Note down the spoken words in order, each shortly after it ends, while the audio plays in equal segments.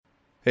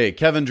Hey,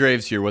 Kevin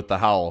Draves here with The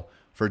Howl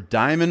for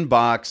Diamond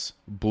Box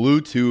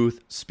Bluetooth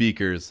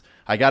speakers.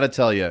 I got to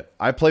tell you,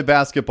 I play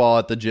basketball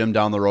at the gym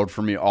down the road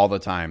from me all the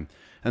time.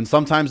 And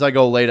sometimes I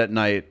go late at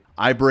night.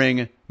 I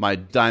bring my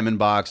Diamond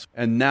Box,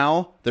 and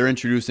now they're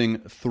introducing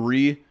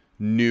 3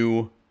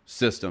 new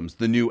systems.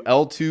 The new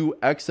L2,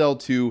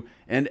 XL2,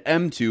 and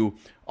M2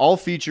 all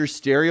feature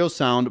stereo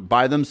sound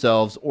by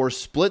themselves or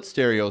split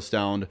stereo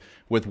sound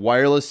with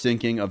wireless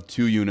syncing of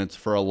 2 units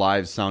for a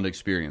live sound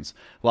experience.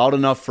 Loud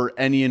enough for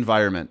any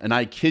environment. And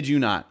I kid you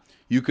not,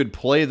 you could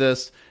play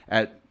this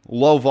at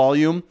low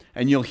volume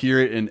and you'll hear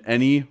it in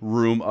any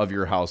room of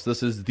your house.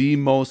 This is the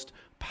most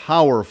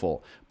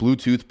powerful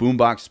Bluetooth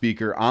boombox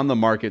speaker on the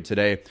market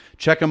today.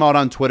 Check them out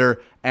on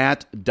Twitter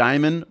at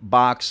Diamond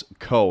Box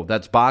Co.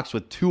 That's box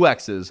with 2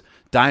 X's,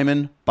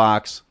 Diamond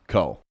Box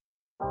Co.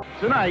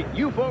 Tonight,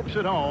 you folks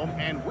at home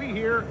and we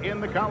here in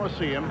the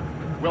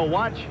Coliseum will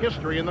watch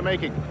history in the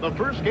making. The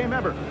first game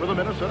ever for the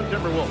Minnesota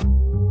Timberwolves.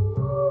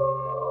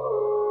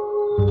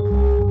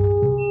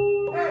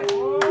 Hey,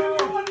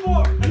 one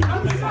more.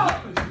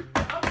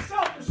 I'm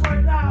selfish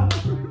right now.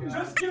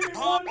 Just give me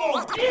one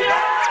more.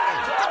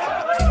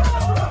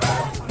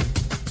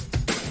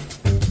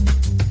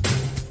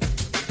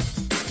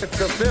 It's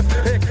the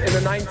 5th pick in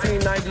the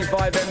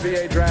 1995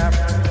 NBA draft.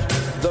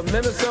 The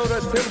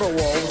Minnesota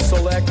Timberwolves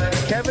select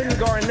Kevin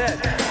Garnett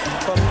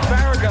from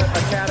Farragut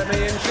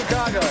Academy in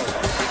Chicago.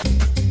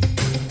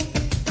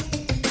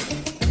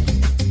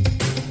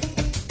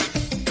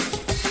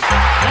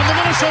 And the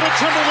Minnesota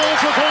Timberwolves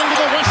are going to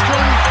the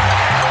Western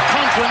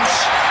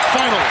Conference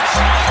Finals.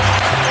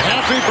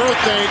 Happy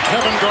birthday,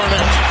 Kevin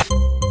Garnett.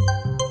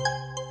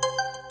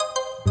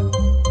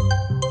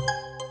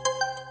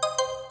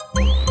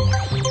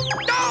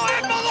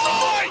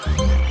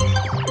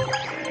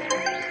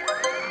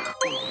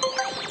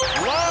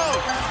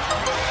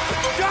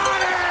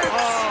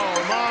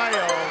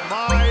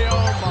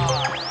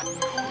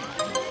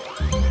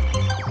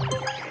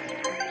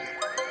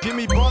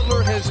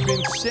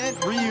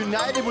 Sent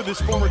reunited with his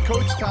former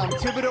coach Tom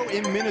Thibodeau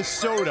in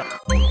Minnesota.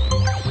 4.7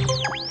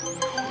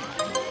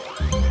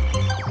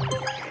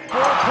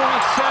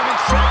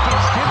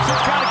 seconds.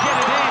 Gibson's got to get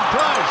it in.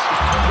 Does.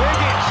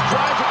 Wiggins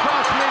drives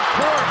across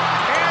midcourt.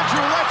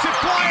 Andrew lets it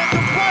fly at the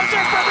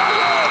buzzer for the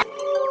win.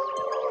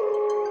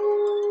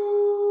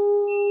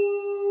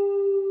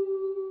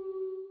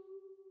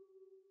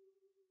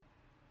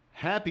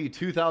 Happy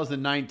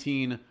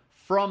 2019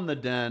 from the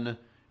Den.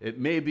 It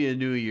may be a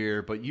new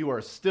year, but you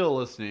are still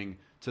listening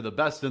to the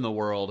best in the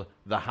world,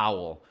 The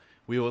Howl.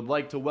 We would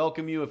like to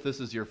welcome you if this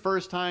is your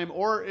first time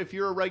or if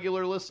you're a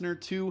regular listener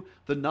to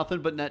the Nothing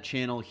But Net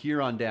channel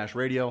here on Dash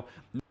Radio.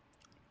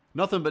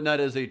 Nothing But Net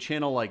is a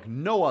channel like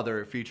no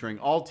other, featuring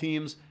all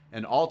teams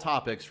and all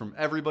topics from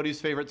everybody's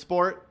favorite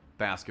sport,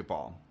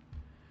 basketball.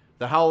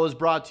 The Howl is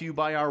brought to you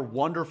by our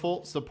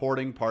wonderful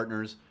supporting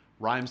partners,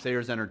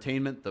 Rhymesayers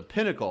Entertainment, the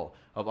pinnacle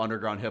of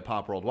underground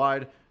hip-hop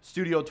worldwide,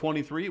 Studio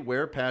 23,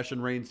 where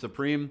passion reigns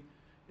supreme,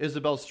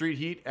 Isabel Street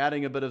Heat,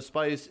 adding a bit of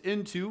spice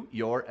into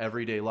your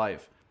everyday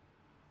life.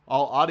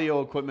 All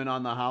audio equipment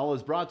on The Howl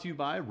is brought to you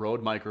by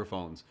Rode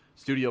Microphones,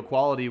 studio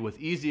quality with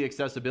easy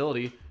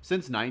accessibility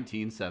since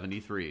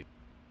 1973.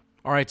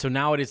 All right, so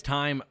now it is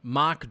time.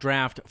 Mock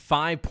Draft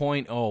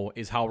 5.0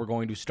 is how we're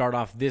going to start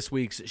off this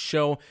week's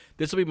show.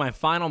 This will be my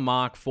final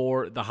mock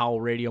for the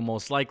Howl Radio,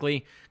 most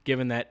likely,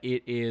 given that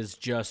it is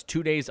just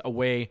 2 days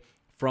away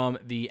from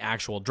the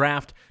actual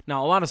draft.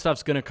 Now, a lot of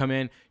stuff's going to come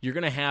in. You're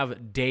going to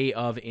have day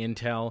of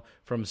intel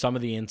from some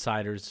of the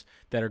insiders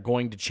that are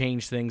going to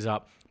change things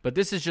up. But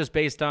this is just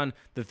based on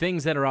the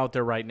things that are out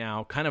there right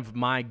now, kind of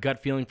my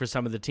gut feeling for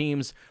some of the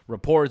teams,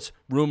 reports,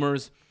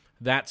 rumors,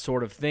 that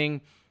sort of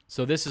thing.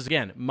 So this is,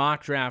 again,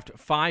 Mock Draft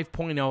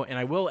 5.0, and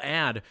I will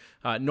add,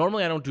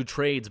 normally I don't do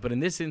trades, but in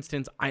this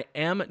instance, I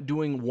am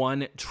doing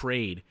one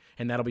trade,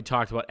 and that'll be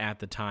talked about at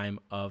the time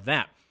of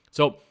that.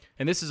 So,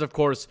 and this is, of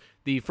course,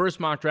 the first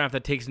mock draft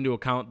that takes into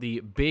account the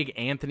big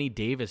Anthony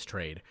Davis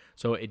trade.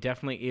 So it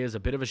definitely is a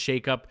bit of a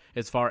shakeup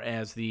as far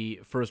as the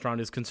first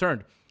round is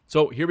concerned.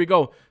 So here we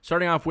go.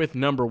 Starting off with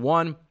number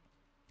 1.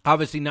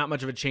 Obviously not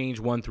much of a change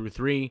 1 through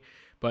 3,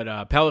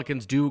 but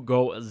Pelicans do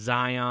go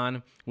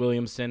Zion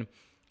Williamson.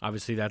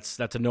 Obviously, that's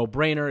a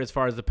no-brainer as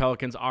far as the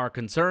Pelicans are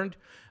concerned.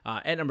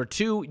 At number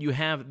 2, you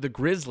have the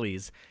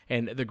Grizzlies,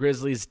 and the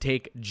Grizzlies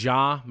take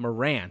Ja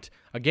Morant.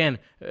 Again,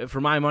 for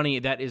my money,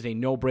 that is a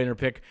no-brainer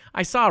pick.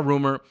 I saw a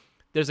rumor.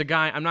 There's a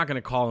guy, I'm not going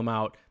to call him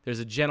out.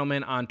 There's a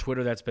gentleman on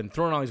Twitter that's been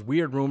throwing all these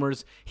weird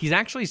rumors. He's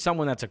actually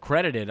someone that's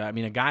accredited. I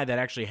mean, a guy that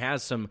actually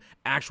has some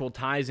actual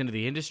ties into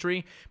the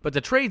industry. But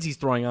the trades he's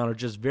throwing out are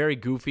just very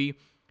goofy.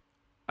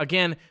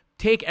 Again,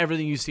 take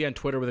everything you see on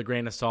Twitter with a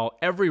grain of salt.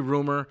 Every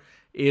rumor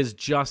is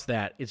just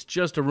that. It's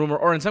just a rumor,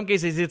 or in some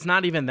cases, it's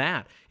not even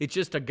that. It's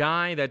just a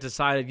guy that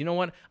decided, you know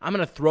what, I'm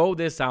going to throw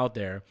this out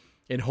there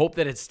and hope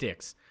that it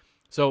sticks.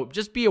 So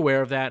just be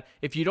aware of that.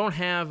 If you don't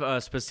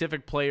have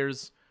specific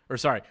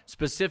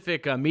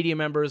media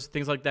members,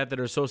 things like that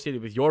are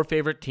associated with your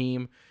favorite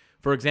team,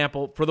 for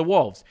example, for the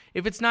Wolves,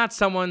 if it's not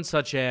someone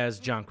such as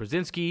John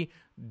Krasinski,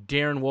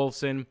 Darren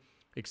Wolfson,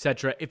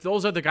 etc. If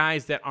those are the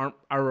guys that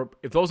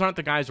if those aren't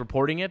the guys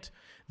reporting it,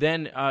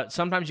 then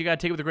sometimes you got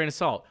to take it with a grain of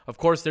salt. Of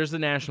course, there's the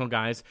national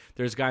guys.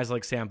 There's guys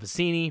like Sam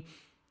Vecini,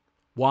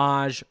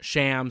 Waj,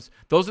 Shams.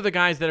 Those are the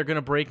guys that are going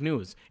to break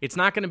news. It's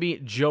not going to be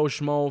Joe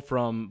Schmo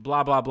from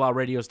blah, blah, blah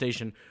radio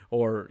station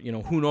or,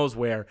 who knows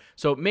where.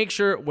 So make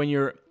sure when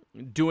you're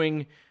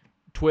doing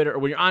Twitter or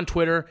when you're on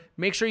Twitter,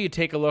 make sure you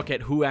take a look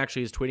at who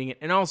actually is tweeting it.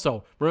 And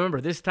also,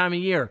 remember, this time of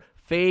year,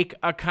 fake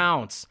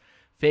accounts.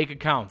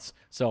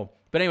 So,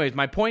 but anyways,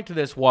 my point to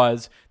this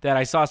was that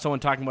I saw someone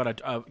talking about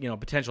a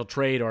potential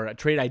trade or a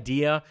trade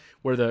idea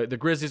where the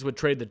Grizzlies would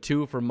trade the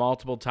 2 for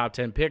multiple top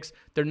 10 picks.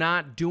 They're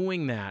not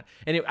doing that.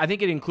 And I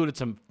think it included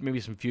maybe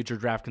some future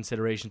draft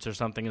considerations or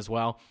something as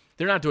well.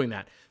 They're not doing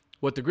that.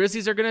 What the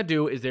Grizzlies are going to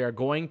do is they are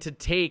going to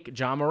take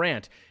Ja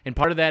Morant. And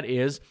part of that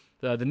is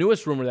the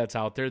newest rumor that's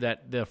out there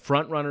that the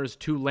front runners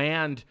to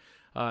land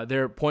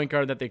their point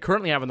guard that they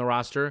currently have on the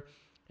roster,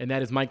 and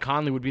that is Mike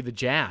Conley, would be the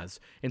Jazz.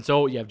 And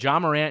so you have Ja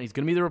Morant. He's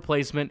going to be the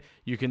replacement.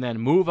 You can then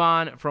move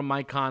on from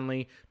Mike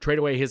Conley, trade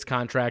away his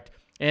contract,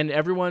 and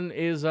everyone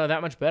is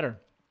that much better.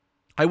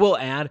 I will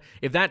add,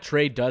 if that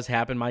trade does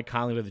happen, Mike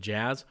Conley to the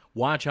Jazz,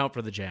 watch out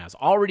for the Jazz.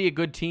 Already a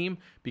good team,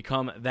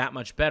 become that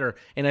much better.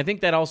 And I think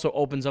that also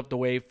opens up the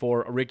way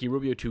for Ricky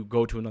Rubio to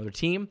go to another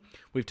team.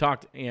 We've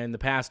talked in the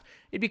past,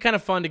 it'd be kind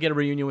of fun to get a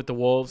reunion with the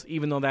Wolves,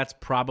 even though that's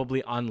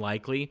probably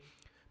unlikely.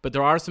 But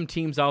there are some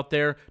teams out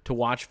there to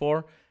watch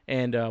for.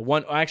 And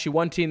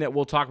one team that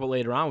we'll talk about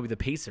later on will be the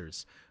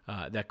Pacers.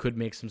 That could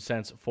make some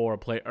sense for a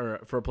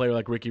player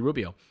like Ricky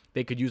Rubio.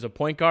 They could use a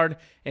point guard.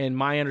 And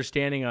my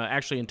understanding,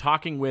 actually in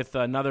talking with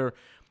another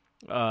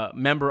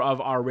member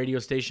of our radio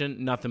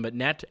station, Nothing But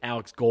Net,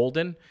 Alex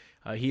Golden,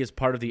 he is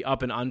part of the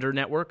Up and Under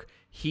network.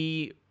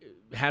 He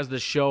has the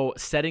show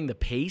Setting the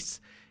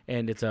Pace,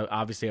 and it's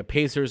obviously a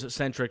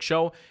Pacers-centric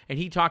show. And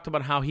he talked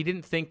about how he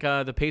didn't think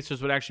the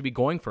Pacers would actually be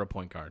going for a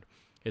point guard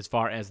as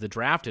far as the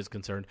draft is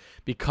concerned,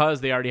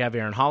 because they already have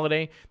Aaron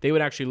Holiday. They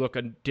would actually look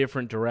a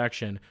different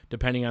direction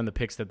depending on the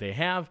picks that they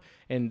have,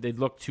 and they'd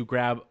look to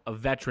grab a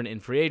veteran in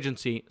free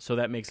agency, so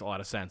that makes a lot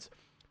of sense.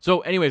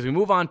 So anyways, we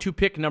move on to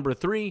pick number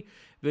 3.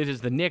 This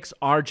is the Knicks'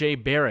 R.J.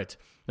 Barrett.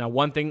 Now,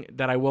 one thing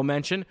that I will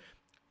mention,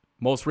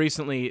 most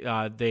recently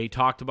they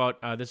talked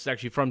about, this is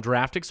actually from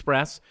Draft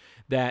Express,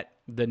 that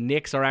the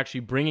Knicks are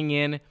actually bringing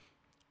in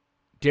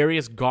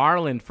Darius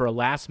Garland for a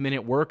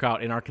last-minute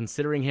workout and are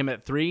considering him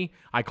at 3.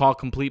 I call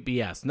complete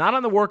BS. Not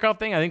on the workout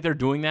thing. I think they're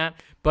doing that,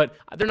 but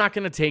they're not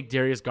going to take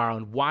Darius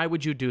Garland. Why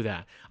would you do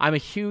that? I'm a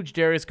huge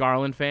Darius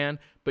Garland fan,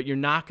 but you're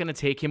not going to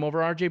take him over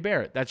RJ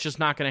Barrett. That's just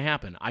not going to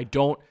happen. I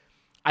don't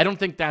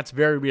think that's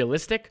very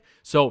realistic,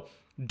 so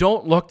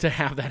don't look to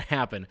have that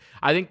happen.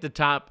 I think the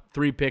top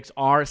 3 picks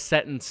are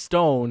set in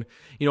stone,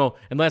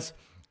 unless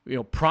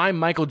prime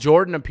Michael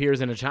Jordan appears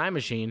in a time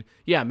machine,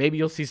 yeah, maybe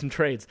you'll see some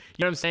trades.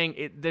 You know what I'm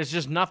saying? There's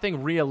just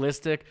nothing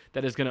realistic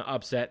that is going to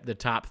upset the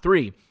top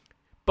 3.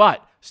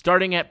 But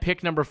starting at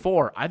pick number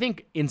 4, I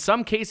think in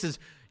some cases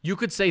you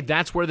could say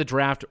that's where the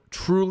draft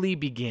truly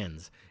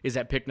begins, is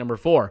at pick number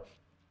 4.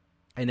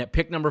 And at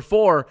pick number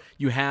 4,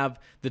 you have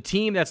the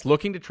team that's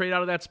looking to trade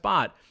out of that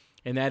spot,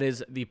 and that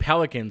is the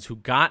Pelicans, who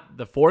got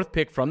the 4th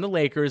pick from the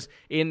Lakers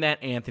in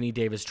that Anthony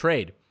Davis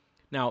trade.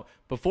 Now,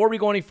 before we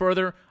go any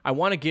further, I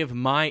want to give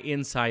my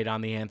insight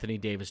on the Anthony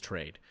Davis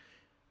trade.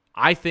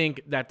 I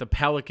think that the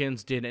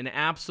Pelicans did an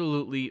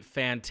absolutely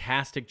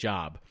fantastic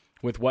job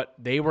with what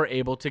they were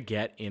able to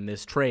get in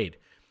this trade.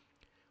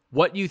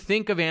 What you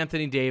think of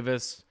Anthony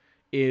Davis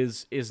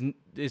is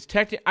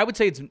technically, I would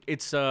say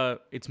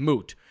it's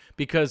moot,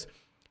 because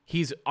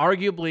he's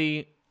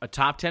arguably a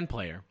top 10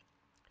 player.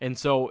 And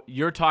so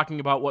you're talking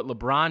about what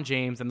LeBron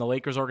James and the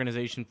Lakers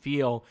organization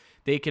feel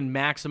they can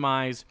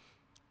maximize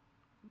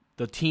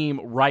the team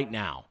right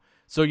now.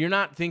 So you're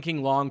not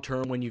thinking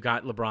long-term when you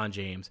got LeBron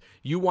James.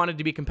 You wanted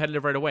to be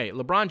competitive right away.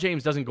 LeBron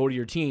James doesn't go to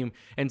your team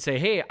and say,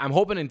 hey, I'm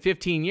hoping in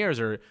 15 years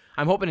or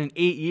I'm hoping in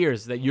 8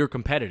 years that you're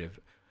competitive.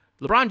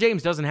 LeBron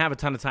James doesn't have a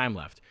ton of time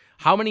left.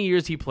 How many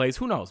years he plays,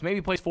 who knows? Maybe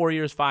he plays 4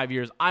 years, 5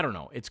 years. I don't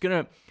know. It's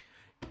gonna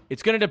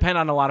depend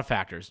on a lot of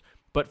factors.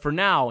 But for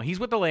now, he's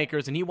with the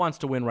Lakers, and he wants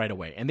to win right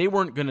away. And they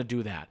weren't going to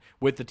do that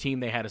with the team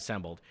they had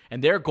assembled.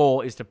 And their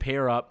goal is to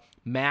pair up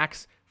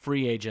max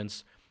free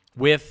agents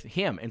with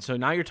him. And so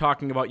now you're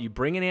talking about you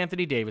bring in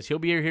Anthony Davis. He'll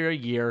be here a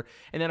year,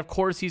 and then, of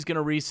course, he's going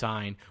to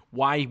re-sign.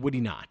 Why would he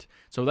not?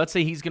 So let's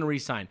say he's going to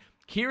re-sign.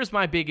 Here's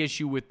my big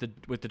issue with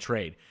the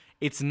trade.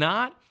 It's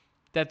not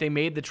that they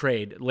made the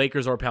trade,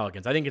 Lakers or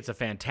Pelicans. I think it's a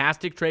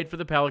fantastic trade for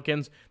the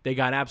Pelicans. They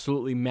got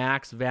absolutely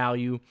max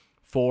value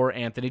for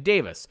Anthony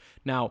Davis.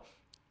 Now,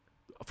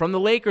 from the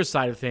Lakers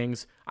side of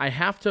things, I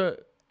have to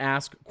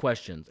ask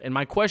questions. And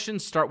my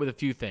questions start with a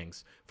few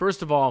things.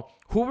 First of all,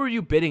 who were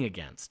you bidding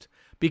against?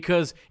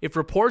 Because if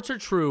reports are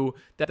true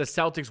that the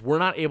Celtics were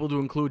not able to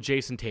include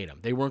Jason Tatum,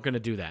 they weren't going to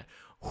do that.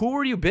 Who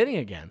were you bidding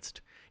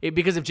against?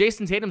 Because if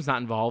Jason Tatum's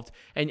not involved,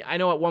 and I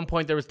know at one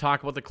point there was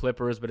talk about the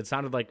Clippers, but it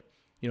sounded like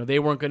they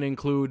weren't going to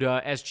include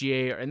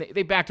SGA, and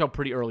they backed out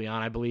pretty early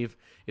on, I believe,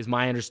 is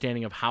my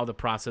understanding of how the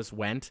process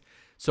went.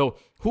 So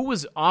who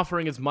was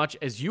offering as much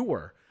as you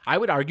were? I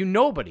would argue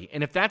nobody.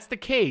 And if that's the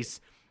case,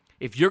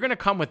 if you're going to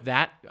come with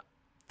that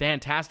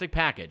fantastic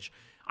package,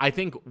 I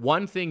think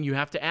one thing you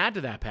have to add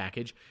to that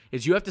package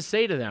is you have to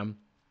say to them,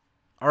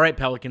 all right,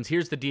 Pelicans,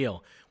 here's the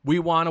deal. We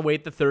want to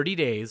wait the 30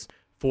 days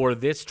for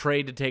this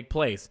trade to take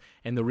place.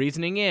 And the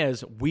reasoning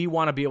is we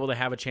want to be able to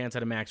have a chance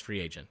at a max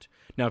free agent.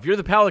 Now, if you're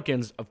the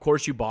Pelicans, of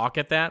course you balk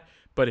at that.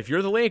 But if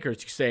you're the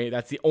Lakers, you say,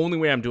 that's the only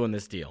way I'm doing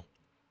this deal.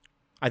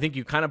 I think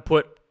you kind of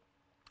put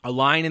a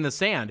line in the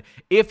sand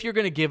if you're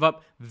going to give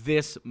up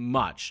this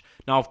much.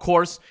 Now, of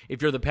course,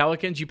 if you're the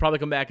Pelicans, you probably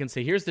come back and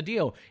say, here's the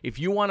deal. If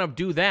you want to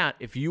do that,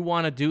 if you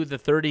want to do the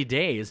 30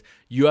 days,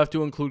 you have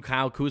to include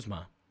Kyle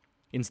Kuzma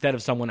instead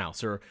of someone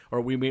else, or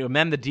we may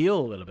amend the deal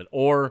a little bit,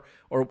 or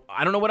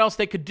I don't know what else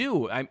they could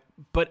do.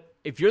 But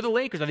if you're the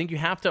Lakers, I think you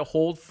have to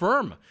hold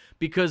firm,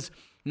 because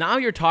now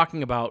you're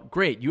talking about,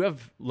 great, you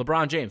have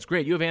LeBron James,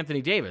 great, you have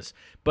Anthony Davis,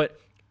 but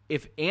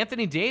if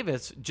Anthony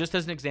Davis, just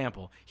as an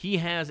example, he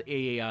has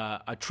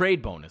a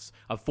trade bonus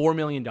of $4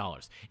 million.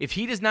 If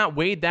he does not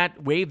waive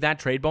that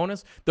trade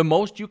bonus, the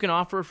most you can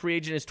offer a free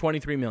agent is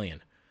 $23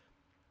 million.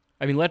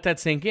 I mean, let that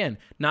sink in.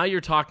 Now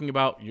you're talking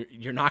about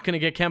you're not going to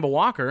get Kemba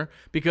Walker,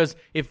 because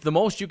if the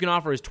most you can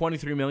offer is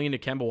 $23 million to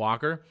Kemba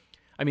Walker,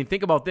 I mean,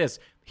 think about this.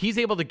 He's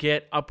able to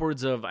get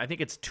upwards of, I think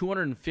it's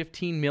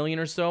 $215 million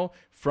or so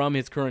from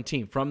his current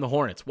team, from the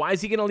Hornets. Why is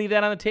he going to leave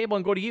that on the table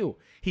and go to you?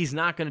 He's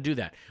not going to do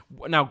that.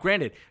 Now,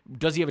 granted,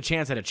 does he have a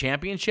chance at a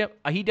championship?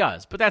 He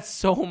does, but that's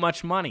so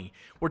much money.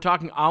 We're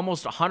talking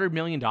almost $100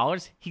 million.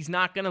 He's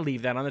not going to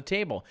leave that on the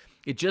table.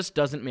 It just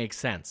doesn't make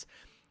sense.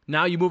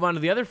 Now you move on to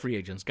the other free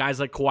agents, guys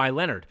like Kawhi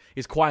Leonard.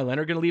 Is Kawhi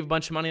Leonard going to leave a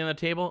bunch of money on the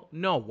table?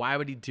 No. Why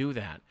would he do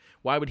that?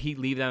 Why would he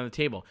leave that on the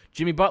table?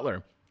 Jimmy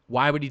Butler.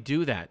 Why would he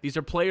do that? These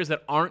are players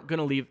that aren't going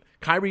to leave.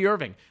 Kyrie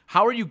Irving.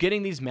 How are you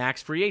getting these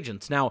max free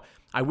agents? Now,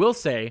 I will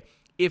say,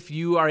 if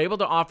you are able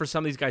to offer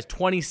some of these guys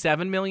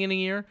 $27 million a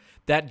year,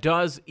 that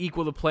does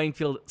equal the playing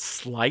field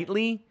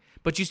slightly,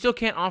 but you still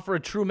can't offer a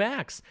true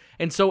max.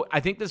 And so I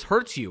think this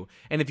hurts you.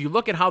 And if you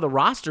look at how the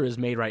roster is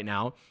made right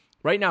now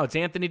it's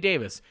Anthony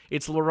Davis,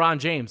 it's LeBron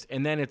James,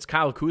 and then it's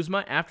Kyle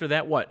Kuzma. After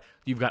that, what?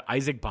 You've got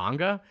Isaac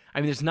Bonga? I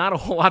mean, there's not a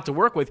whole lot to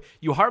work with.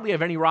 You hardly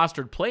have any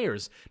rostered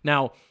players.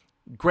 Now,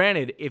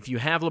 granted, if you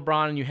have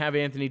LeBron and you have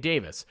Anthony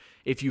Davis,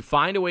 if you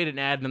find a way to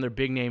add another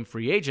big-name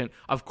free agent,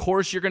 of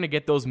course you're going to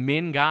get those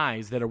min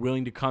guys that are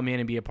willing to come in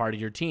and be a part of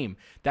your team.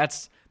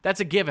 That's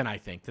a given, I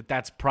think,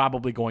 that's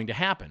probably going to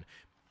happen.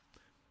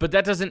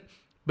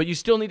 But you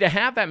still need to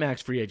have that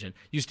max free agent.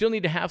 You still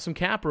need to have some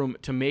cap room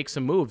to make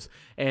some moves.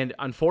 And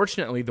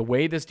unfortunately, the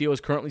way this deal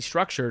is currently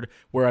structured,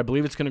 where I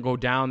believe it's going to go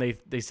down,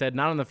 they said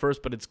not on the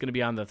 1st, but it's going to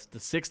be on the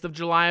 6th of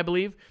July, I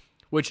believe,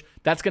 which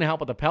that's going to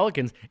help out the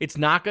Pelicans. It's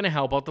not going to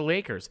help out the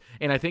Lakers.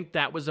 And I think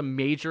that was a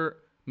major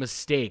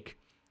mistake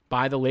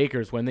by the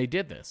Lakers when they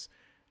did this.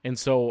 And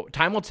so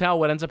time will tell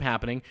what ends up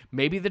happening.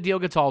 Maybe the deal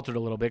gets altered a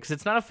little bit because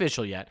it's not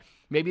official yet.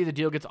 Maybe the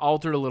deal gets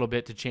altered a little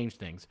bit to change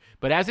things.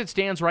 But as it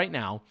stands right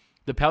now,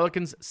 the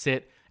Pelicans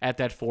sit at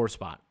that 4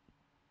 spot.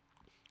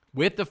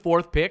 With the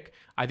 4th pick,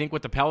 I think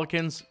what the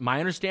Pelicans, my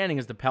understanding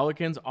is the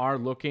Pelicans are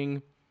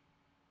looking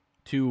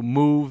to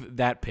move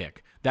that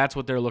pick. That's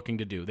what they're looking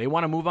to do. They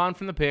want to move on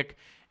from the pick,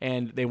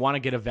 and they want to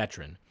get a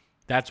veteran.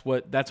 That's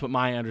what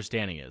my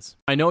understanding is.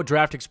 I know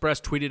Draft Express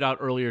tweeted out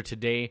earlier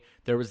today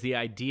there was the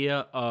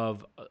idea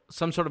of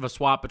some sort of a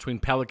swap between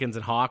Pelicans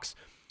and Hawks.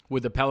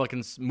 Would the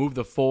Pelicans move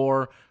the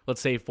 4, let's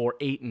say, for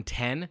 8 and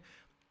 10?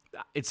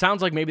 It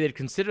sounds like maybe they'd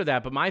consider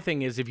that, but my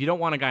thing is, if you don't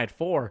want a guy at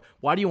 4,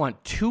 why do you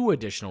want 2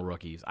 additional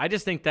rookies? I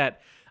think that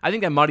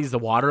muddies the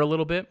water a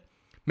little bit.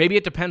 Maybe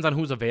it depends on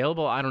who's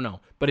available. I don't know.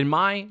 But in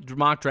my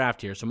mock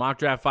draft here, so mock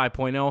draft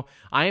 5.0,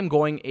 I am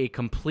going a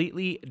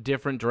completely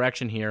different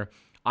direction here.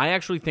 I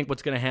actually think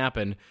what's going to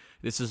happen,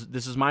 this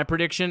is my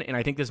prediction, and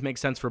I think this makes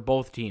sense for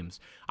both teams.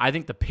 I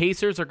think the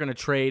Pacers are going to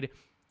trade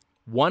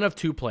one of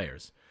 2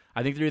 players.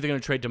 I think they're either going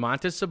to trade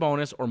Domantas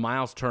Sabonis or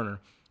Miles Turner.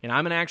 And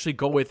I'm going to actually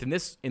go with, in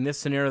this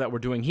scenario that we're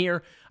doing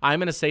here, I'm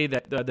going to say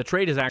that the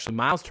trade is actually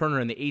Miles Turner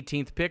in the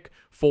 18th pick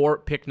for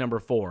pick number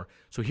 4.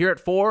 So here at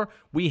 4,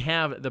 we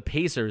have the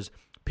Pacers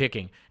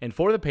picking. And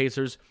for the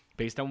Pacers,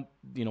 based on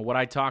what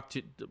I talked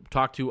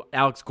to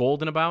Alex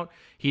Golden about,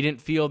 he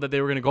didn't feel that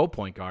they were going to go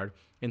point guard.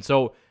 And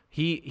so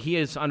he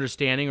is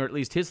understanding, or at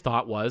least his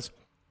thought was,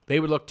 they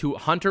would look to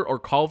Hunter or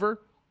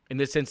Culver. In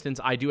this instance,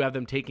 I do have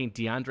them taking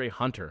DeAndre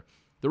Hunter.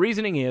 The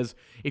reasoning is,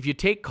 if you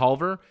take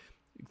Culver,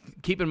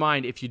 keep in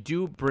mind, if you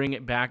do bring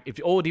it back, if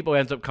Oladipo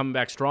ends up coming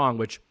back strong,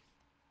 which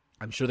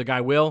I'm sure the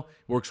guy will,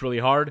 works really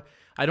hard,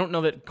 I don't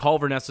know that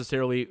Culver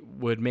necessarily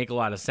would make a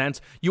lot of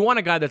sense. You want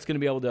a guy that's going to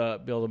be able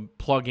to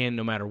plug in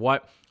no matter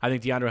what. I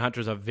think DeAndre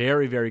Hunter is a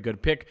very, very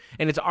good pick,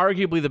 and it's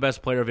arguably the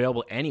best player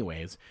available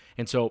anyways.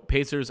 And so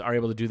Pacers are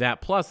able to do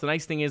that. Plus, the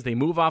nice thing is they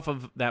move off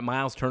of that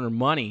Miles Turner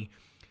money,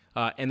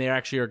 and they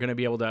actually are going to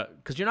be able to,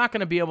 because you're not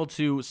going to be able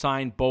to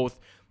sign both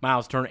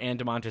Miles Turner and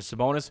Domantas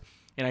Sabonis.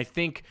 And I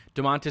think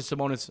Domantas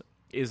Sabonis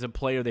is a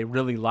player they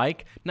really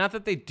like. Not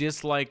that they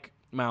dislike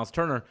Miles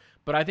Turner,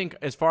 But I think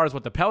as far as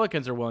what the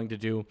Pelicans are willing to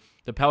do,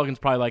 the Pelicans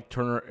probably like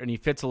Turner, and he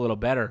fits a little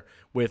better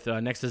with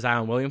next to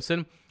Zion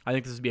Williamson. I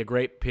think this would be a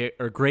great pick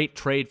or great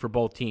trade for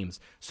both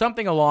teams.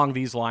 Something along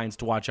these lines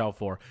to watch out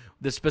for.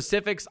 The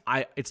specifics,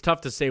 it's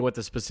tough to say what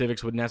the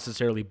specifics would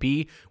necessarily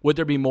be. Would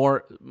there be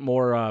more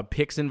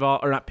picks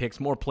involved, or not picks,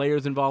 more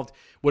players involved?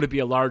 Would it be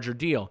a larger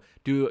deal?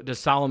 Does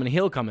Solomon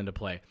Hill come into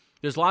play?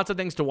 There's lots of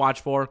things to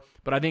watch for,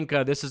 but I think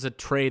this is a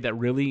trade that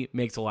really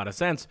makes a lot of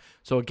sense.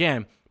 So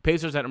again,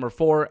 Pacers at number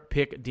 4,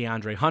 pick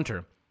DeAndre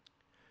Hunter.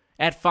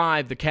 At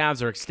 5, the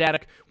Cavs are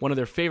ecstatic. One of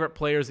their favorite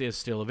players is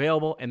still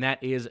available, and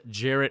that is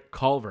Jarrett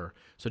Culver.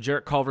 So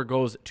Jarrett Culver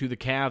goes to the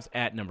Cavs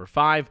at number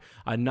 5,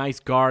 a nice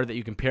guard that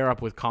you can pair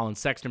up with Colin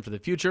Sexton for the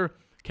future.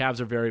 Cavs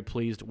are very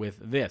pleased with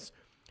this.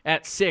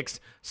 At 6,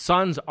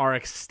 Suns are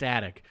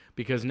ecstatic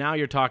because now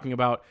you're talking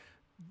about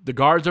the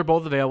guards are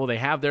both available. They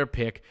have their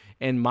pick,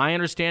 and my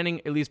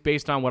understanding, at least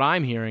based on what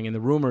I'm hearing and the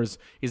rumors,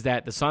 is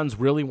that the Suns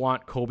really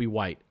want Kobe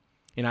White.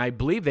 And I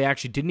believe they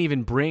actually didn't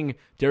even bring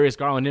Darius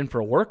Garland in for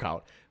a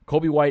workout.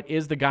 Kobe White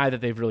is the guy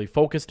that they've really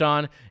focused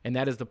on, and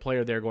that is the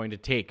player they're going to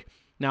take.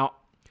 Now,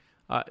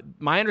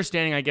 my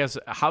understanding, I guess,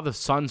 how the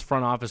Suns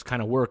front office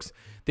kind of works,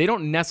 they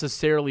don't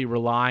necessarily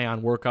rely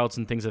on workouts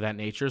and things of that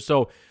nature.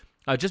 So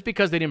just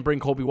because they didn't bring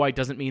Kobe White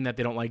doesn't mean that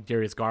they don't like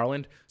Darius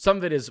Garland. Some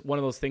of it is one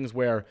of those things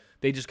where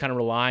they just kind of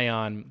rely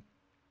on,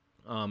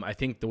 I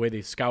think, the way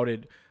they've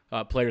scouted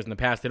players in the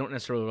past. They don't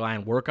necessarily rely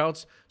on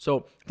workouts.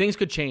 So things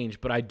could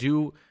change, but I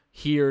do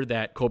hear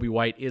that Kobe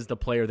White is the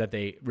player that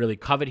they really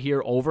covet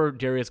here over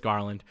Darius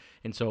Garland.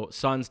 And so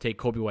Suns take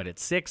Kobe White at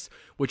 6,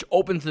 which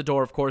opens the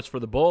door, of course, for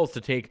the Bulls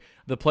to take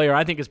the player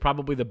I think is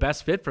probably the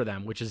best fit for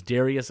them, which is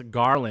Darius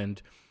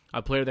Garland,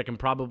 a player that can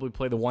probably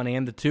play the 1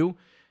 and the 2.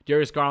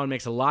 Darius Garland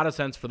makes a lot of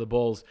sense for the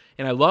Bulls.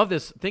 And I love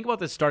this. Think about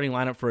this starting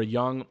lineup for a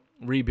young,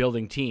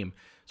 rebuilding team.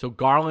 So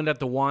Garland at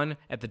the 1,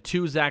 at the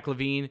 2, Zach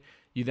LaVine.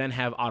 You then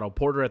have Otto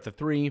Porter at the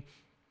 3.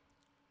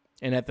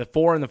 And at the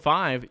 4 and the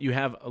 5, you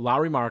have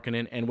Lauri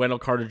Markkanen and Wendell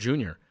Carter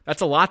Jr.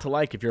 That's a lot to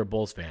like if you're a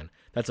Bulls fan.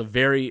 That's a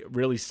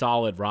really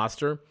solid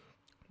roster.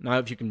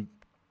 Now,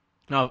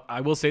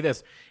 I will say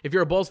this. If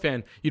you're a Bulls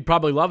fan, you'd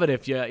probably love it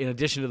if you, in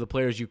addition to the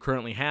players you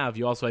currently have,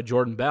 you also had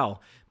Jordan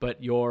Bell,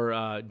 but your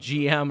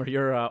GM or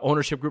your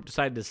ownership group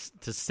decided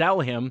to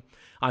sell him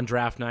on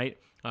draft night,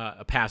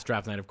 a past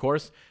draft night, of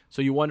course.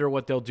 So you wonder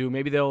what they'll do.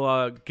 Maybe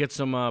they'll get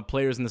some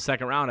players in the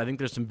second round. I think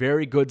there's some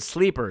very good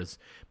sleepers,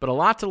 but a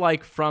lot to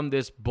like from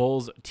this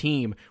Bulls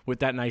team with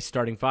that nice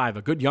starting 5.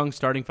 A good young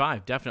starting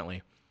 5,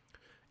 definitely.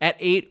 At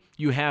 8,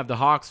 you have the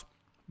Hawks.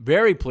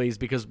 Very pleased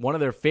because one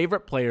of their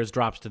favorite players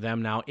drops to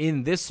them now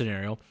in this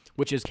scenario,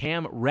 which is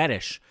Cam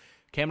Reddish.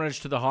 Cam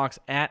Reddish to the Hawks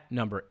at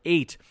number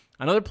 8.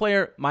 Another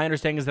player, my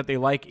understanding is that they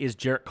like is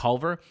Jarrett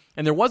Culver.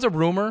 And there was a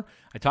rumor,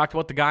 I talked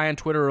about the guy on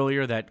Twitter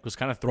earlier that was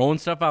kind of throwing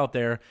stuff out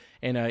there,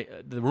 and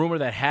the rumor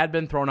that had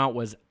been thrown out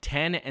was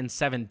 10 and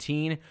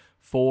 17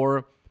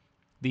 for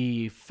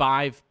the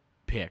 5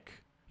 pick.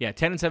 Yeah,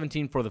 10 and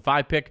 17 for the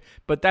 5 pick,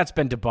 but that's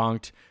been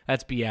debunked.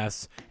 That's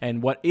BS.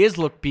 And what is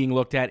being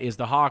looked at is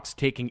the Hawks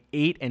taking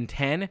 8 and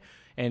 10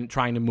 and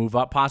trying to move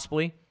up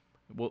possibly.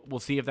 We'll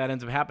see if that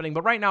ends up happening.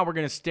 But right now we're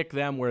going to stick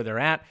them where they're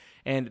at.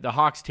 And the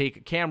Hawks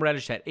take Cam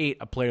Reddish at 8,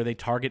 a player they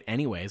target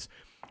anyways.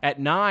 At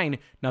 9,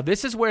 now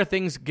this is where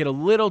things get a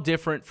little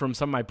different from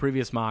some of my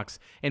previous mocks.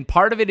 And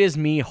part of it is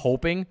me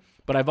hoping,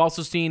 but I've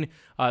also seen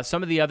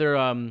some of the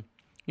other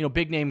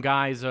big-name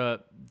guys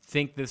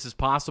think this is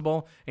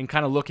possible and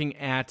kind of looking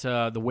at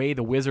the way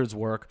the Wizards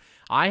work.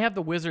 I have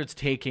the Wizards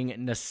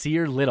taking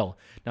Nasir Little.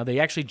 Now, they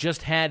actually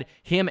just had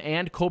him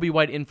and Kobe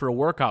White in for a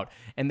workout,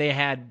 and they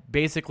had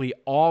basically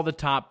all the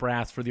top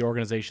brass for the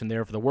organization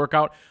there for the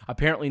workout.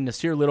 Apparently,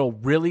 Nasir Little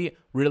really,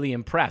 really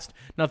impressed.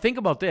 Now, think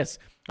about this.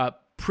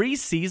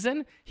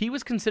 Preseason, he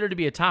was considered to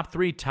be a top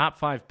 3, top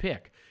 5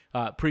 pick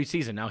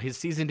preseason. Now, his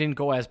season didn't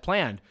go as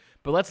planned,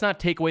 but let's not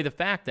take away the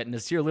fact that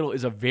Nasir Little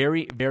is a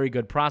very, very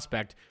good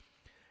prospect.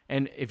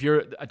 And if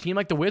you're a team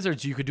like the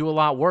Wizards, you could do a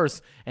lot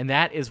worse, and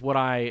that is what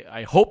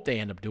I hope they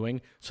end up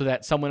doing so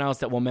that someone else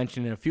that we'll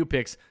mention in a few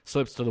picks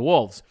slips to the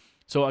Wolves.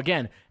 So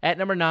again, at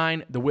number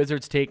 9, the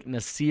Wizards take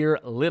Nasir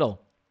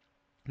Little.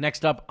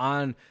 Next up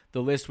on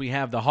the list, we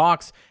have the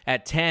Hawks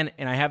at 10,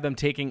 and I have them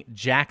taking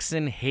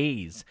Jackson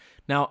Hayes.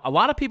 Now, a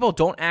lot of people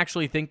don't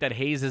actually think that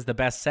Hayes is the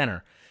best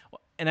center.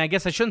 And I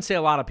guess I shouldn't say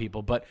a lot of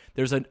people, but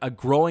there's a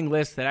growing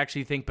list that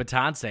actually think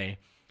Goja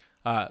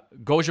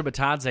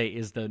Batadze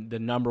is the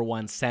number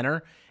 1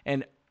 center.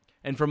 And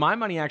for my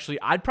money, actually,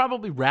 I'd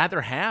probably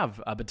rather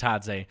have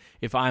Batadze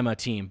if I'm a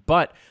team.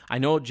 But I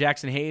know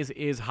Jackson Hayes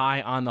is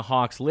high on the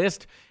Hawks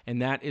list,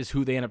 and that is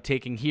who they end up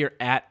taking here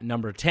at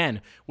number 10,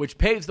 which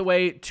paves the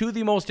way to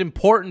the most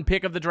important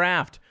pick of the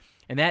draft.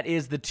 And that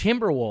is the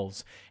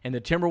Timberwolves. And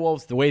the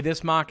Timberwolves, the way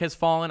this mock has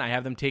fallen, I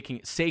have them taking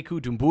Sekou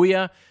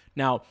Doumbouya.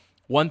 Now,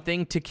 one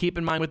thing to keep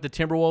in mind with the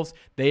Timberwolves,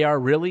 they are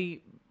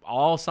really,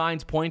 all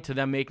signs point to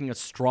them making a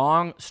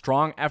strong,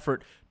 strong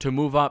effort to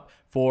move up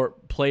for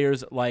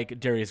players like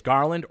Darius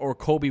Garland or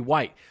Kobe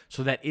White.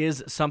 So that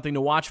is something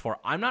to watch for.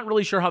 I'm not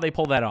really sure how they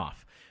pull that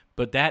off,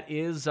 but that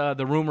is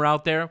the rumor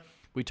out there.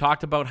 We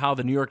talked about how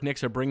the New York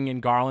Knicks are bringing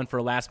in Garland for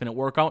a last-minute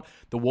workout.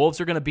 The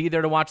Wolves are going to be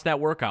there to watch that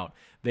workout.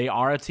 They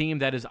are a team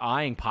that is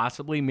eyeing,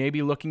 possibly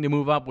maybe looking to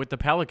move up with the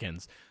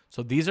Pelicans.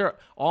 So these are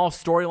all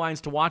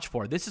storylines to watch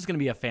for. This is going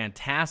to be a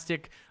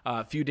fantastic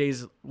few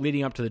days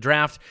leading up to the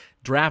draft.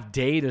 Draft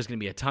day, there's going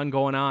to be a ton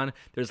going on.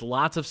 There's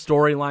lots of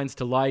storylines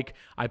to like.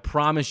 I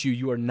promise you,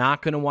 you are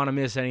not going to want to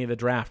miss any of the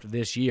draft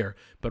this year.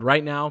 But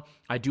right now,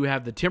 I do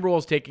have the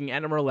Timberwolves taking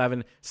at number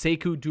 11,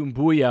 Sekou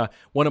Doumbouya,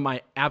 one of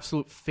my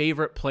absolute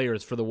favorite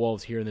players for the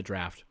Wolves here in the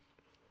draft.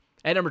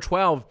 At number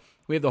 12,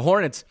 we have the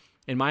Hornets.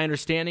 And my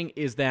understanding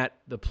is that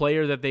the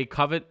player that they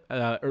covet, or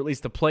at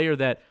least the player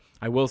that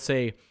I will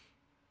say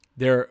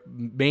their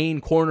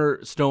main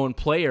cornerstone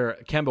player,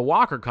 Kemba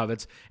Walker,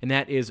 covets, and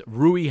that is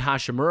Rui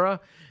Hachimura.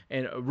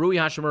 And Rui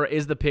Hachimura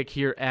is the pick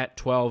here at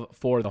 12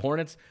 for the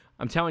Hornets.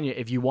 I'm telling you,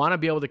 if you want to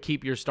be able to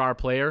keep your star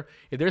player,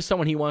 if there's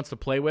someone he wants to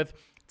play with,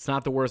 it's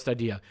not the worst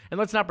idea. And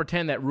let's not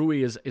pretend that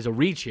Rui is a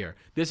reach here.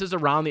 This is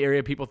around the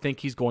area people think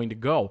he's going to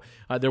go.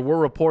 There were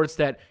reports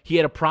that he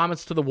had a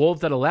promise to the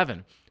Wolves at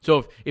 11.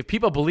 So if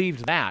people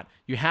believed that,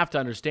 you have to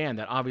understand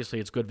that obviously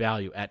it's good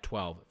value at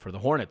 12 for the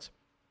Hornets.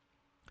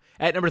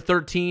 At number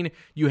 13,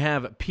 you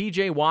have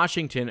P.J.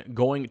 Washington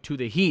going to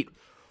the Heat.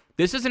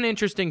 This is an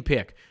interesting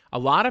pick. A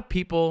lot of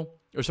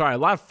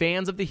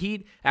fans of the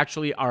Heat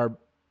actually are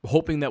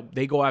hoping that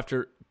they go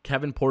after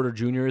Kevin Porter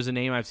Jr. is a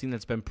name I've seen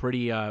that's been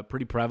pretty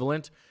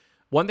prevalent.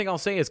 One thing I'll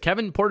say is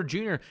Kevin Porter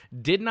Jr.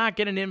 did not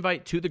get an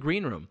invite to the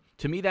green room.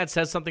 To me, that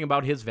says something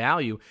about his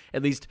value,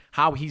 at least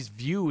how he's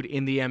viewed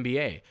in the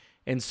NBA.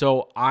 And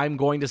so I'm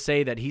going to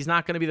say that he's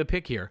not going to be the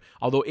pick here.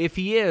 Although if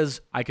he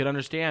is, I could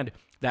understand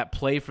that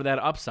play for that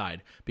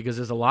upside, because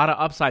there's a lot of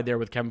upside there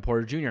with Kevin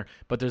Porter Jr.,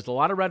 but there's a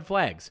lot of red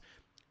flags.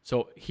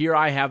 So here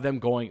I have them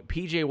going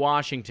P.J.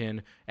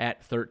 Washington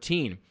at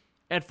 13.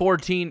 At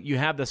 14, you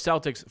have the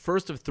Celtics'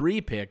 first of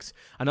 3 picks,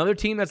 another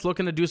team that's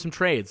looking to do some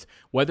trades.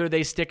 Whether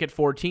they stick at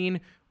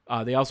 14,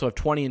 they also have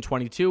 20 and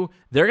 22.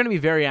 They're going to be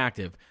very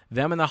active.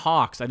 Them and the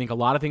Hawks, I think a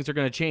lot of things are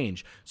going to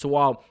change. So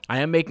while I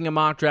am making a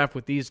mock draft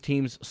with these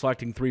teams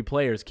selecting 3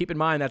 players, keep in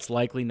mind that's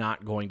likely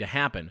not going to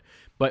happen.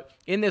 But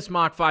in this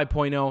mock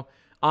 5.0,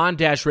 on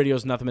Dash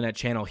Radio's Nothing But Net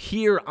channel,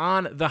 here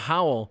on The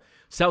Howl,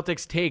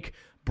 Celtics take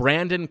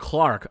Brandon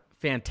Clark.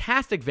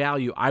 Fantastic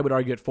value, I would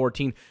argue, at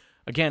 14.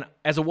 Again,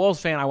 as a Wolves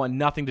fan, I want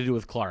nothing to do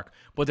with Clark.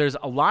 But there's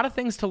a lot of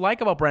things to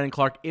like about Brandon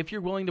Clark if you're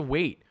willing to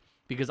wait.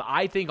 Because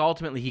I think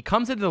ultimately he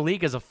comes into the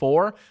league as a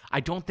 4. I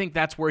don't think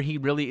that's where he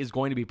really is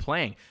going to be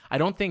playing. I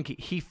don't think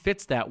he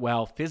fits that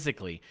well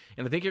physically.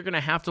 And I think you're going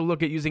to have to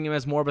look at using him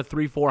as more of a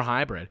 3-4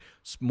 hybrid.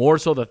 More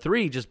so the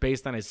 3 just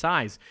based on his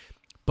size.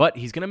 But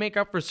he's going to make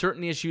up for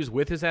certain issues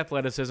with his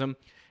athleticism,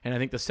 and I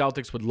think the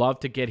Celtics would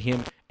love to get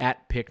him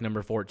at pick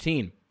number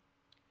 14.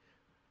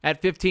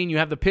 At 15, you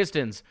have the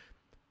Pistons.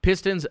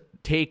 Pistons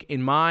take,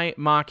 in my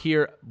mock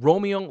here,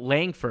 Romeo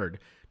Langford.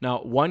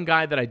 Now, one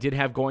guy that I did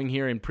have going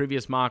here in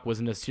previous mock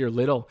was Nasir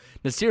Little.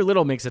 Nasir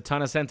Little makes a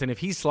ton of sense, and if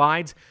he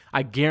slides,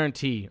 I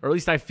guarantee, or at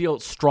least I feel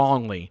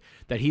strongly,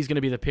 that he's going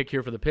to be the pick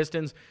here for the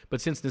Pistons.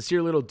 But since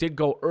Nasir Little did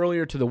go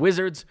earlier to the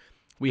Wizards,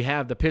 we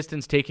have the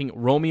Pistons taking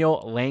Romeo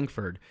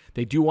Langford.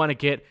 They do want to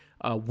get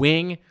a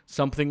wing,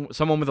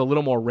 someone with a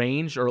little more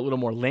range or a little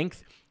more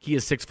length. He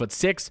is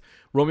 6'6".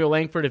 Romeo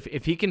Langford,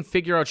 if he can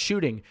figure out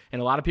shooting,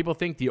 and a lot of people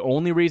think the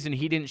only reason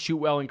he didn't shoot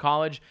well in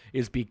college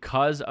is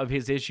because of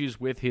his issues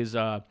with his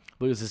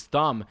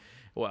thumb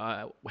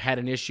had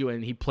an issue,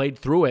 and he played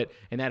through it,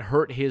 and that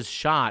hurt his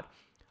shot.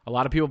 A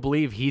lot of people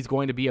believe he's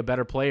going to be a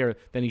better player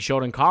than he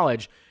showed in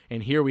college,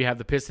 and here we have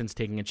the Pistons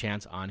taking a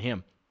chance on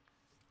him.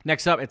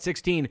 Next up, at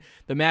 16,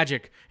 the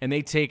Magic, and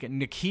they take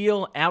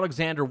Nickeil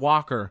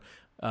Alexander-Walker,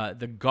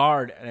 the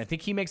guard, and I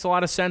think he makes a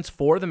lot of sense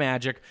for the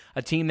Magic,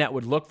 a team that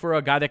would look for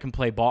a guy that can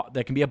play ball,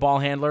 that can be a ball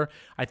handler.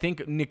 I think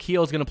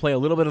Nickeil is going to play a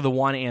little bit of the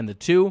 1 and the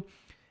 2,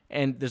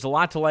 and there's a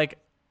lot to like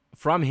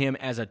from him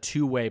as a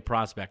two-way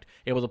prospect,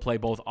 able to play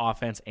both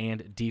offense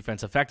and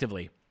defense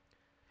effectively.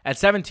 At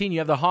 17, you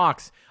have the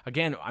Hawks.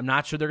 Again, I'm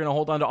not sure they're going to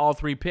hold on to all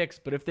 3 picks,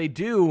 but if they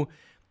do,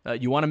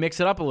 you want to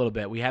mix it up a little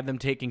bit. We had them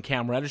taking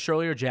Cam Reddish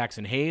earlier,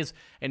 Jackson Hayes,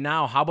 and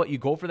now how about you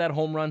go for that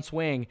home run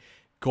swing?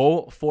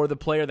 Go for the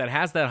player that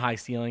has that high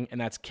ceiling,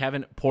 and that's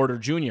Kevin Porter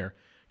Jr.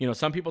 You know,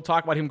 some people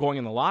talk about him going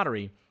in the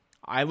lottery.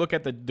 I look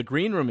at the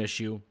green room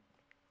issue,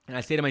 and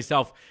I say to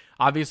myself,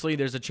 obviously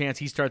there's a chance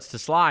he starts to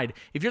slide.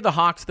 If you're the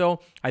Hawks, though,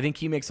 I think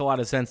he makes a lot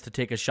of sense to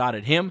take a shot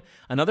at him.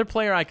 Another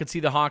player I could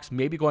see the Hawks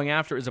maybe going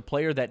after is a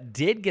player that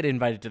did get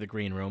invited to the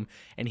green room,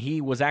 and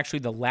he was actually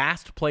the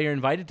last player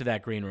invited to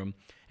that green room,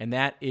 and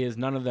that is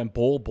none other than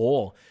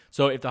Bol.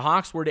 So if the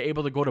Hawks were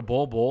able to go to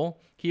Bol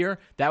here,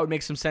 that would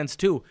make some sense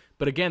too.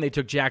 But again, they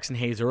took Jackson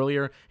Hayes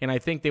earlier, and I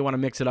think they want to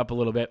mix it up a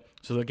little bit.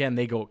 So again,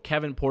 they go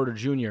Kevin Porter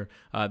Jr.,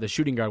 the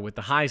shooting guard with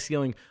the high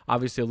ceiling,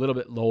 obviously a little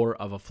bit lower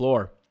of a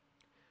floor.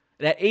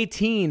 At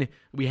 18,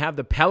 we have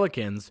the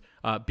Pelicans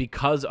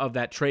because of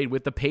that trade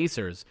with the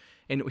Pacers.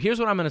 And here's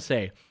what I'm going to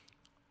say.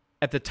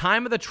 At the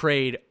time of the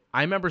trade,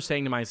 I remember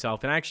saying to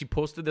myself, and I actually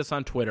posted this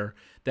on Twitter,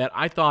 that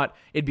I thought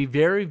it'd be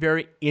very,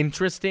 very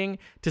interesting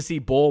to see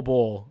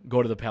Bol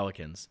go to the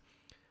Pelicans.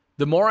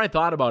 The more I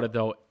thought about it,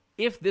 though,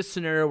 if this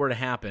scenario were to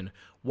happen,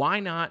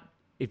 why not,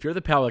 if you're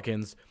the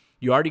Pelicans,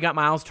 you already got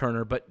Miles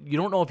Turner, but you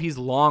don't know if he's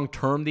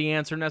long-term the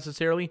answer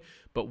necessarily,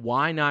 but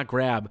why not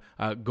grab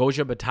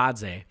Goja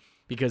Batadze?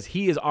 Because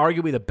he is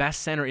arguably the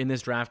best center in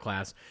this draft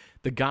class.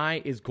 The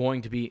guy is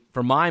going to be,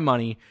 for my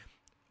money,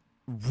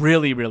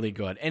 really, really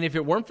good. And if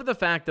it weren't for the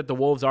fact that the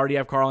Wolves already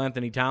have Karl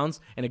Anthony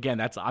Towns, and again,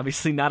 that's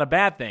obviously not a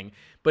bad thing,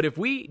 but if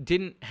we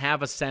didn't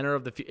have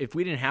if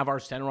we didn't have our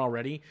center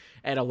already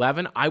at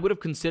 11, I would have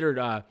considered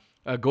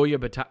Goya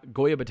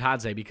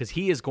Batadze, because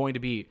he is going to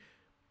be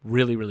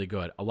really, really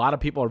good. A lot of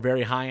people are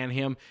very high on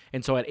him.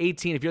 And so at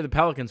 18, if you're the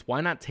Pelicans,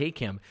 why not take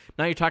him?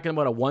 Now you're talking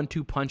about a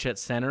 1-2 punch at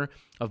center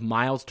of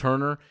Miles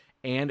Turner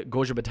and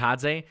Goja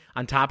Batadze.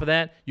 On top of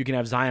that, you can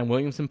have Zion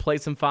Williamson play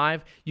some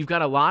 5. You've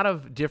got a lot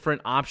of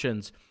different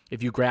options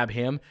if you grab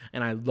him,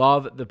 and I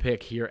love the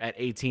pick here at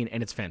 18,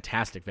 and it's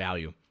fantastic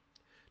value.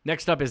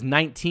 Next up is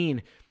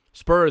 19.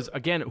 Spurs,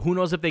 again, who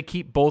knows if they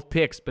keep both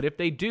picks, but if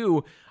they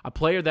do, a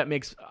player that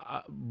makes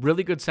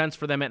really good sense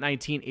for them at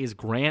 19 is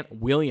Grant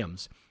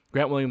Williams.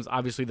 Grant Williams,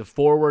 obviously the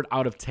forward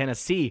out of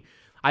Tennessee.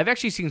 I've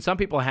actually seen some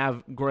people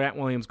have Grant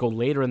Williams go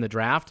later in the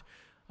draft,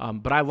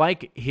 but I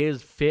like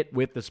his fit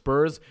with the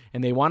Spurs,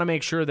 and they want to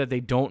make sure that they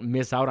don't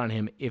miss out on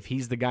him if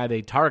he's the guy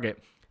they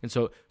target. And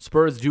so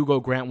Spurs do go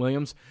Grant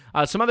Williams.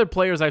 Some other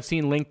players I've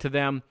seen linked to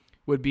them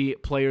would be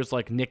players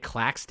like Nick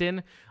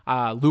Claxton.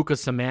 Luka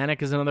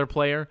Samanik is another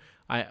player.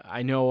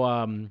 I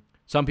know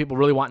some people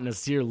really want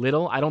Nasir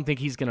Little. I don't think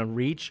he's going to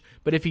reach,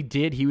 but if he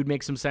did, he would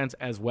make some sense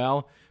as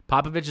well.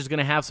 Popovich is going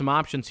to have some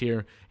options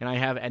here, and I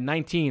have at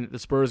 19 the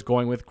Spurs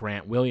going with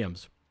Grant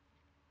Williams.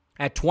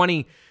 At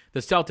 20,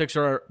 the Celtics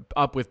are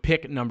up with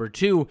pick number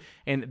 2,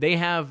 and they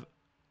have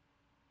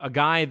a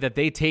guy that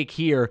they take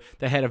here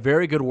that had a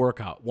very good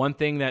workout. One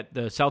thing that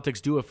the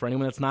Celtics do, for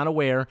anyone that's not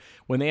aware,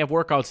 when they have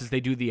workouts is they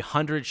do the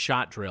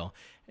 100-shot drill.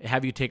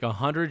 Have you take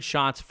 100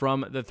 shots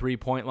from the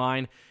three-point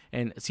line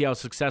and see how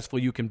successful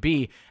you can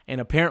be. And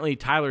apparently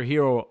Tyler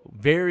Hero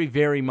very,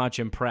 very much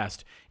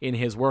impressed in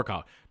his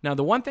workout. Now,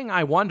 the one thing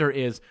I wonder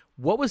is,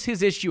 what was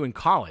his issue in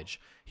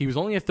college? He was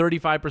only a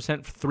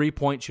 35%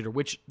 three-point shooter,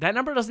 which that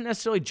number doesn't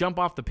necessarily jump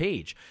off the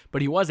page,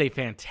 but he was a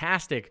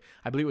fantastic,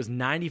 I believe it was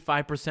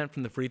 95%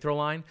 from the free throw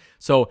line.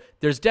 So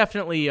there's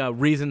definitely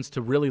reasons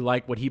to really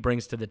like what he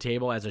brings to the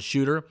table as a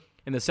shooter.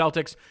 And the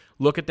Celtics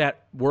look at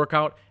that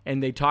workout,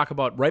 and they talk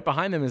about right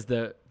behind them is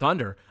the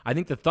Thunder. I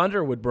think the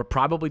Thunder would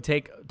probably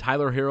take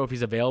Tyler Hero if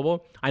he's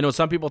available. I know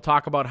some people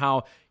talk about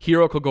how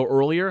Hero could go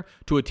earlier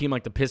to a team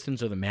like the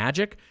Pistons or the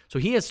Magic. So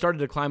he has started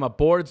to climb up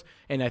boards,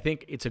 and I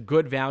think it's a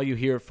good value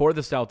here for the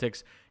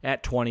Celtics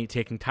at 20,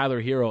 taking Tyler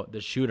Hero,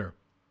 the shooter.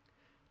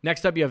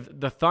 Next up, you have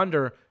the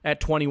Thunder at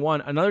 21,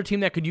 another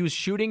team that could use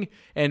shooting,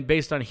 and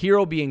based on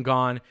Hero being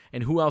gone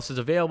and who else is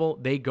available,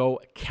 they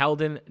go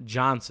Keldon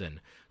Johnson.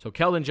 So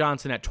Keldon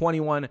Johnson at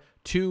 21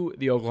 to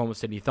the Oklahoma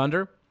City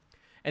Thunder.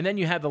 And then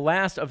you have the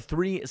last of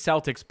 3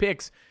 Celtics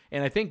picks,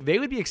 and I think they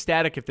would be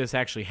ecstatic if this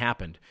actually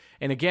happened.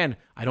 And again,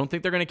 I don't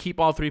think they're going to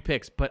keep all 3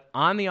 picks, but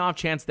on the off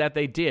chance that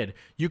they did,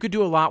 you could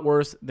do a lot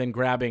worse than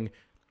grabbing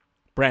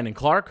Brandon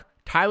Clark,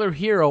 Tyler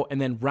Hero, and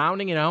then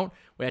rounding it out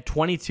at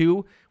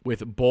 22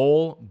 with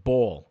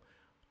Bol.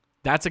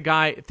 That's a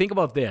guy, think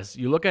about this.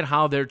 You look at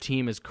how their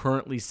team is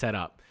currently set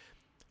up.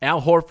 Al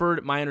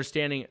Horford, my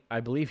understanding, I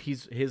believe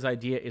his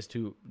idea is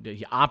to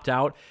opt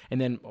out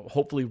and then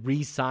hopefully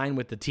re-sign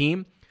with the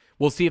team.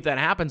 We'll see if that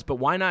happens, but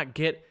why not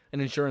get an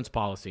insurance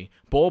policy?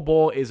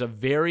 Bol is a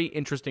very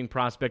interesting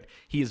prospect.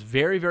 He is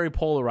very, very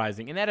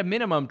polarizing. And at a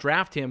minimum,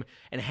 draft him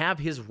and have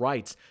his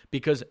rights,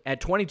 because at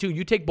 22,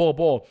 you take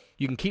Bol,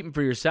 you can keep him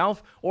for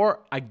yourself,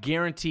 or I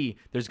guarantee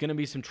there's going to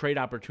be some trade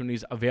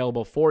opportunities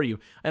available for you.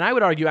 And I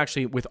would argue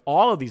actually with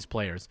all of these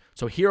players,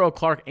 so Hero,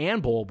 Clark,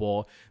 and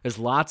Bol, there's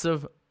lots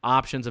of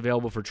options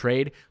available for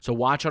trade. So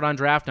watch out on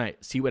draft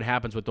night. See what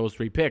happens with those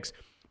 3 picks.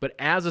 But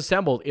as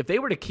assembled, if they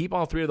were to keep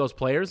all 3 of those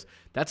players,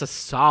 that's a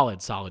solid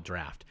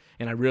draft.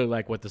 And I really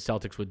like what the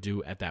Celtics would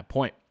do at that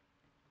point.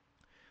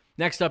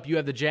 Next up, you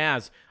have the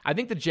Jazz. I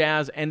think the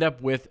Jazz end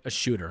up with a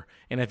shooter.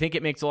 And I think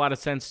it makes a lot of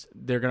sense.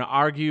 They're going to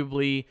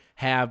arguably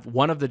have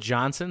one of the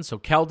Johnsons, so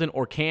Keldon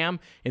or Cam.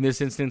 In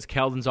this instance,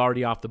 Keldon's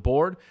already off the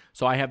board.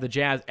 So I have the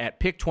Jazz at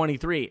pick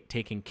 23,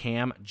 taking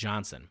Cam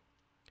Johnson.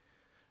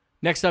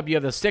 Next up, you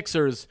have the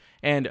Sixers,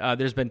 and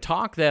there's been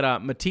talk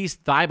that Matisse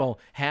Thybulle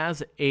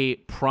has a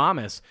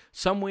promise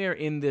somewhere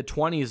in the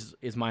 20s,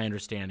 is my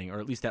understanding, or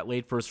at least that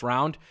late first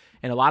round.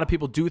 And a lot of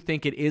people do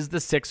think it is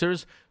the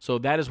Sixers, so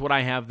that is what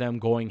I have them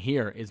going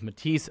here, is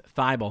Matisse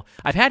Thybulle.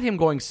 I've had him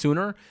going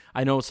sooner.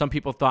 I know some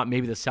people thought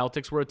maybe the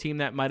Celtics were a team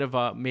that might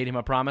have made him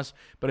a promise,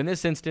 but in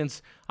this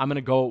instance, I'm going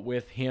to go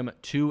with him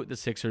to the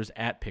Sixers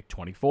at pick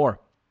 24.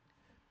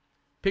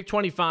 Pick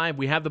 25,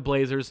 we have the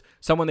Blazers,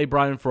 someone they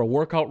brought in for a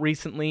workout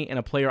recently, and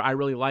a player I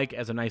really like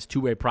as a nice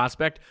two-way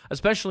prospect,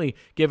 especially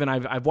given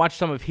I've watched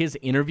some of his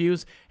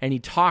interviews, and he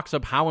talks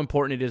of how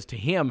important it is to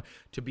him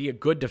to be a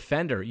good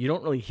defender. You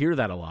don't really hear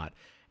that a lot.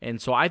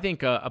 And so I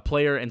think a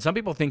player, and some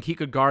people think he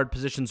could guard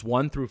positions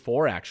 1 through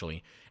 4,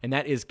 actually, and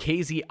that is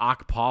KZ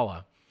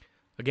Okpala.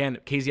 Again,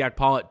 Kazak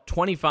Paul at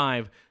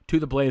 25 to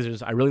the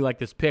Blazers. I really like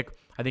this pick.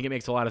 I think it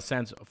makes a lot of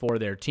sense for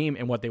their team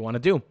and what they want to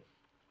do.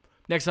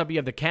 Next up, you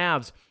have the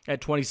Cavs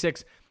at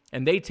 26,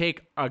 and they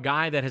take a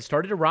guy that has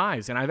started to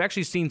rise. And I've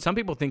actually seen some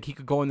people think he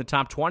could go in the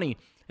top 20,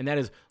 and that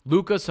is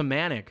Luka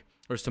Samanic,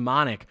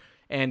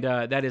 and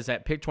that is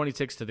at pick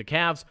 26 to the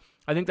Cavs.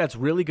 I think that's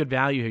really good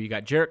value here. You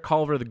got Jarrett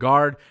Culver, the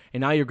guard,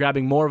 and now you're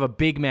grabbing more of a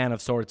big man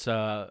of sorts,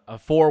 a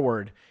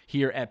forward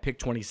here at pick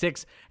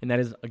 26, and that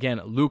is,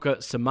 again, Luka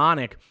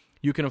Samanic.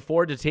 You can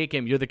afford to take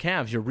him. You're the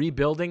Cavs. You're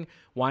rebuilding.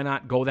 Why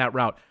not go that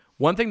route?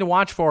 One thing to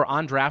watch for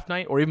on draft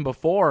night, or even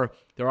before,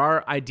 there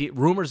are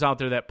rumors out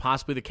there that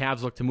possibly the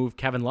Cavs look to move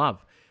Kevin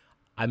Love.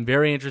 I'm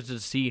very interested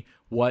to see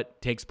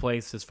what takes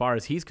place as far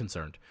as he's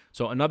concerned.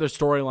 So another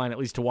storyline at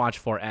least to watch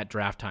for at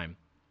draft time.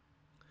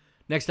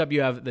 Next up,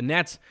 you have the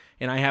Nets,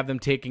 and I have them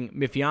taking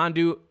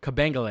Mfiondu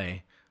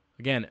Kabengele.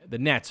 Again, the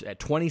Nets at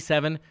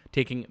 27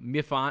 taking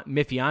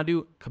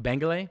Mfiondu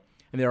Kabengele,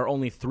 and there are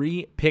only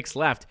 3 picks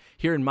left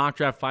here in Mock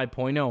Draft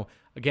 5.0.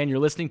 Again, you're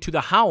listening to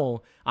The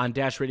Howl on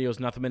Dash Radio's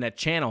Nothing But Net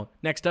channel.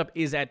 Next up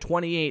is at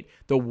 28,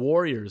 the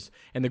Warriors.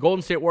 And the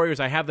Golden State Warriors,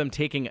 I have them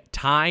taking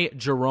Ty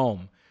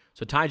Jerome.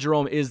 So Ty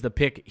Jerome is the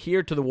pick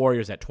here to the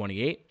Warriors at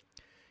 28.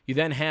 You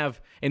then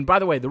have, and by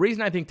the way, the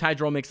reason I think Ty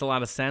Jerome makes a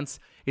lot of sense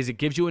is it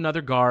gives you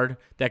another guard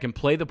that can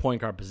play the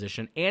point guard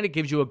position, and it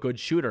gives you a good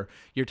shooter.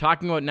 You're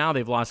talking about now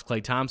they've lost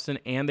Klay Thompson,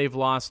 and they've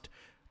lost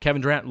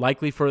Kevin Durant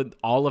likely for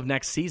all of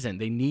next season.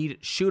 They need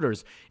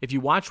shooters. If you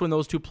watch when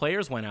those two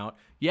players went out,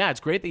 yeah, it's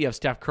great that you have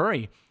Steph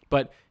Curry,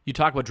 but you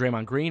talk about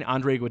Draymond Green,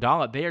 Andre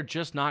Iguodala, they are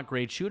just not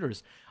great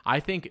shooters. I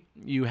think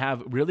you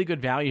have really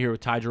good value here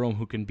with Ty Jerome,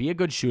 who can be a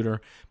good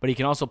shooter, but he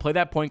can also play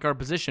that point guard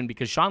position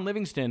because Sean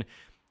Livingston,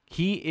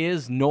 he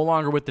is no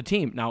longer with the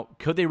team. Now,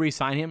 could they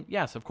re-sign him?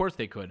 Yes, of course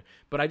they could.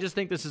 But I just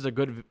think this is a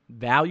good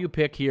value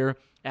pick here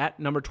at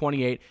number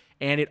 28,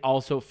 and it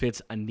also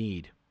fits a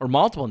need, or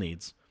multiple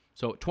needs.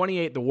 So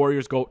 28, the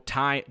Warriors go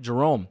Ty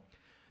Jerome.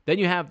 Then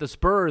you have the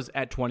Spurs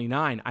at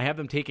 29. I have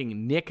them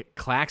taking Nick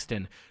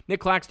Claxton. Nick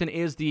Claxton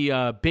is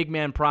the big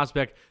man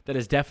prospect that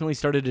has definitely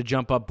started to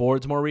jump up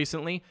boards more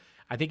recently.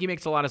 I think he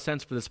makes a lot of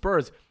sense for the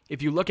Spurs.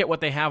 If you look at what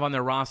they have on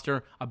their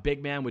roster, a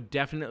big man would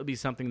definitely be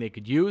something they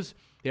could use.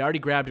 They already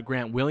grabbed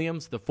Grant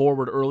Williams, the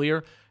forward,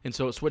 earlier, and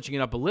so switching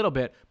it up a little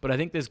bit, but I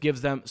think this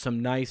gives them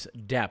some nice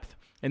depth.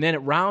 And then it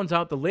rounds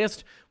out the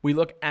list. We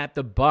look at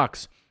the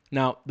Bucks.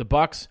 Now, the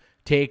Bucks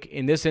take,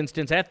 in this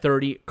instance, at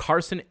 30,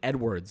 Carson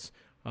Edwards,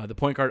 the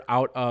point guard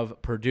out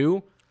of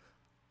Purdue.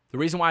 The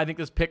reason why I think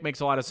this pick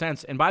makes a lot of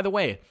sense, and by the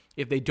way,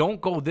 if they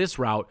don't go this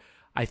route,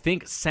 I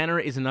think center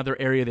is another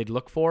area they'd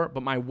look for,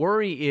 but my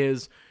worry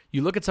is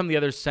you look at some of the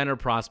other center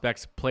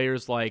prospects,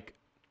 players like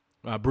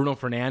Bruno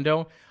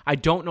Fernando, I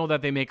don't know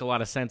that they make a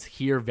lot of sense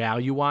here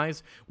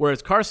value-wise,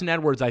 whereas Carson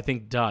Edwards I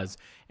think does.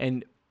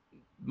 And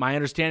my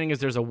understanding is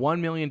there's a $1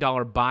 million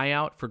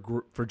buyout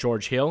for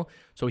George Hill,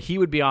 so he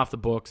would be off the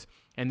books,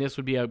 and this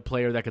would be a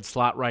player that could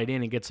slot right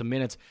in and get some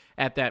minutes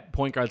at that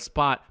point guard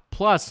spot.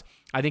 Plus,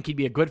 I think he'd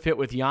be a good fit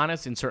with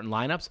Giannis in certain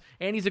lineups,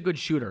 and he's a good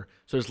shooter.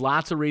 So there's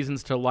lots of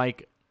reasons to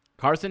like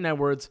Carson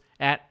Edwards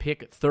at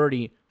pick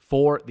 30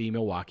 for the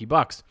Milwaukee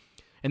Bucks.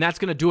 And that's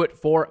going to do it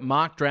for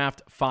Mock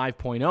Draft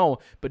 5.0.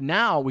 But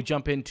now we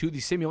jump into the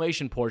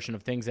simulation portion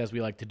of things as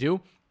we like to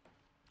do.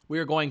 We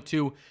are going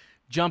to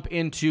jump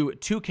into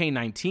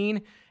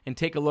 2K19 and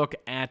take a look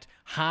at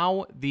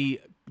how the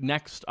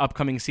next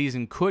upcoming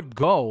season could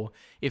go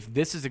if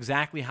this is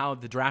exactly how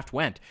the draft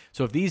went.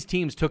 So if these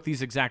teams took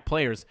these exact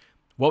players,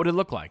 what would it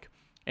look like?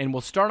 And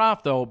we'll start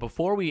off, though,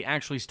 before we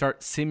actually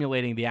start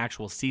simulating the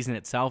actual season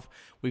itself.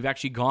 We've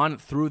actually gone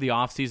through the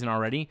offseason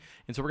already,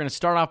 and so we're going to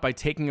start off by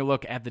taking a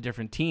look at the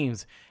different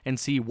teams and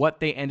see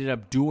what they ended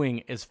up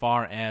doing as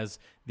far as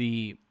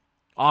the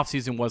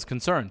offseason was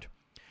concerned.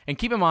 And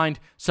keep in mind,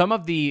 some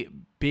of the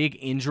big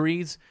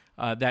injuries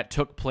that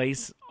took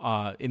place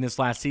in this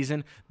last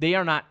season, they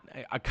are not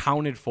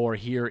accounted for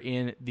here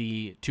in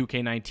the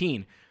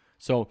 2K19.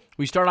 So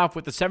we start off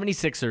with the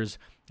 76ers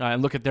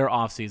and look at their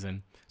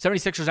offseason.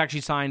 76ers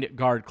actually signed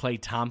guard Klay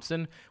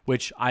Thompson,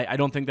 which I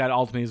don't think that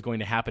ultimately is going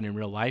to happen in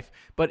real life.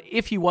 But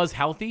if he was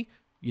healthy,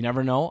 you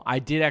never know. I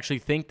did actually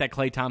think that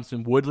Klay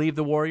Thompson would leave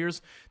the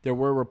Warriors. There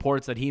were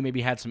reports that he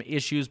maybe had some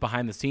issues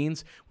behind the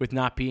scenes with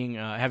not being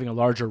having a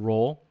larger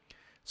role.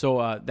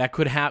 So that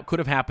could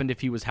have happened if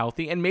he was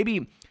healthy. And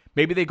maybe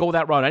they go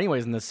that route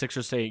anyways, and the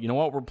Sixers say, you know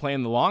what, we're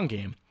playing the long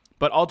game.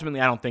 But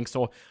ultimately, I don't think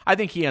so. I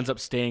think he ends up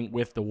staying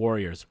with the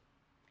Warriors.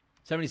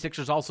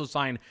 76ers also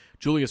signed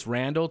Julius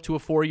Randle to a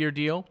 4-year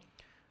deal.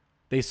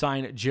 They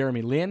signed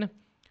Jeremy Lin,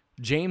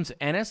 James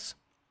Ennis,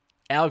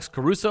 Alex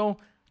Caruso,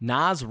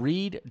 Naz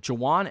Reid,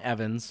 Jawan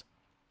Evans,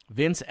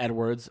 Vince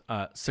Edwards,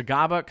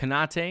 Sagaba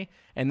Konate,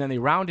 and then they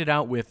rounded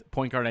out with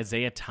point guard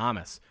Isaiah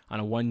Thomas on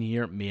a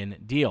 1-year min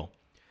deal.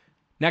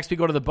 Next, we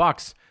go to the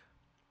Bucks.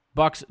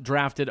 Bucks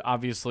drafted,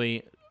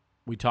 obviously,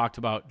 we talked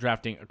about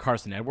drafting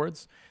Carson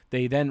Edwards.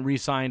 They then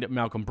re-signed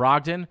Malcolm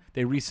Brogdon.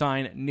 They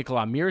re-signed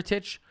Nikola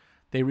Mirotic.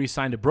 They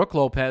re-signed Brook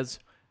Lopez.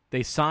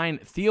 They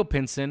signed Theo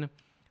Pinson,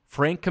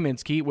 Frank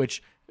Kaminsky,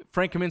 which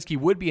Frank Kaminsky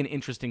would be an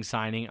interesting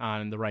signing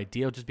on the right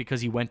deal just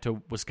because he went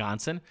to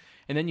Wisconsin.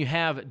 And then you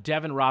have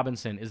Devin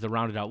Robinson is the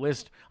rounded out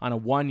list on a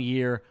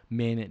 1-year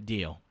min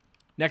deal.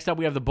 Next up,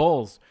 we have the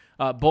Bulls.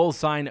 Bulls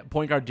signed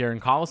point guard Darren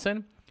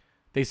Collison.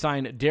 They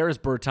signed Darius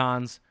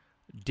Bertans,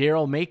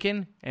 Daryl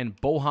Macon, and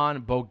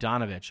Bohan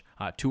Bogdanovic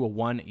to a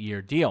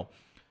 1-year deal.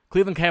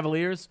 Cleveland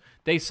Cavaliers,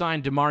 they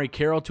signed Damari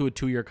Carroll to a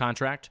 2-year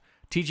contract.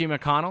 TJ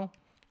McConnell,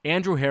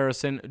 Andrew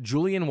Harrison,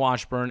 Julian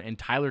Washburn, and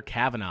Tyler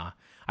Kavanaugh.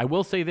 I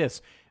will say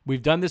this.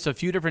 We've done this a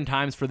few different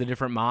times for the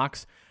different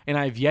mocks, and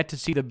I've yet to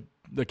see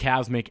the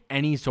Cavs make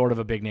any sort of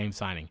a big-name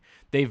signing.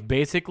 They've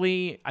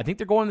basically, I think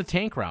they're going the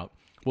tank route.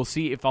 We'll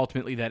see if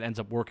ultimately that ends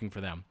up working for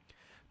them.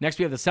 Next,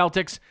 we have the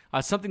Celtics,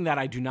 something that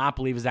I do not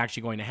believe is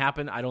actually going to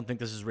happen. I don't think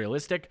this is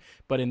realistic,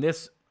 but in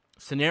this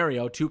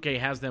scenario, 2K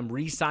has them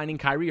re-signing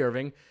Kyrie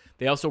Irving.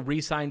 They also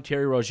re-signed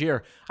Terry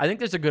Rozier. I think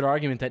there's a good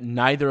argument that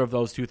neither of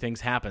those two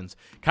things happens.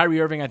 Kyrie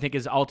Irving, I think,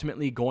 is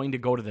ultimately going to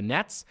go to the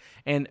Nets,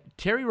 and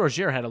Terry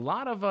Rozier had a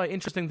lot of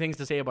interesting things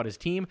to say about his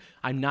team.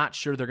 I'm not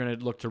sure they're going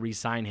to look to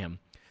re-sign him.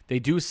 They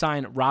do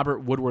sign Robert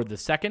Woodard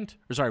II.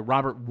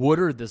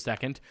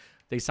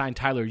 They signed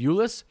Tyler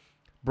Ulis,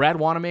 Brad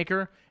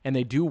Wanamaker, and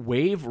they do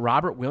waive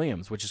Robert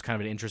Williams, which is kind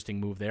of an interesting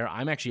move there.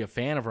 I'm actually a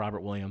fan of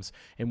Robert Williams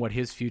and what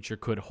his future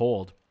could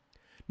hold.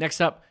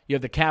 Next up, you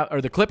have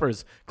the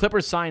Clippers.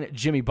 Clippers sign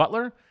Jimmy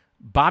Butler,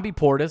 Bobby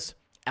Portis,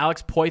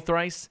 Alex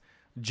Poythress,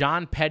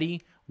 John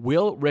Petty,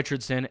 Will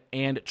Richardson,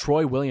 and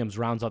Troy Williams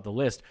rounds out the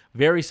list.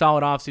 Very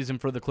solid offseason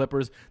for the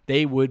Clippers.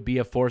 They would be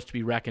a force to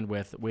be reckoned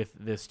with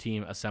this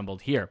team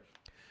assembled here.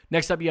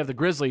 Next up, you have the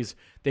Grizzlies.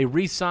 They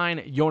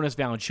re-sign Jonas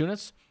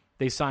Valanciunas.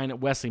 They sign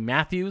Wesley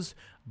Matthews,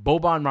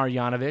 Boban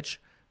Marjanovic,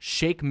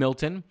 Shake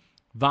Milton,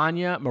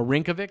 Vanya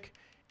Marinkovic,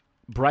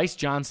 Bryce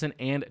Johnson,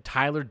 and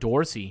Tyler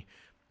Dorsey.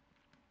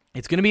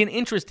 It's going to be an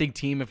interesting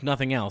team, if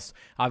nothing else.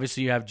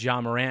 Obviously, you have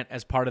Ja Morant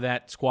as part of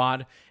that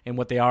squad and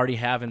what they already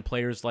have in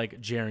players like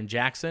Jaren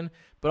Jackson.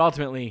 But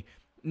ultimately,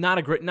 not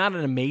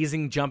an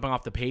amazing jumping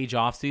off the page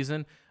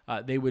offseason.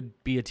 They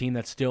would be a team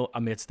that's still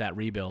amidst that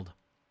rebuild.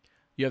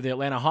 You have the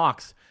Atlanta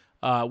Hawks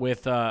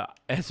with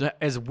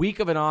as weak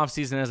of an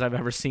offseason as I've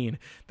ever seen.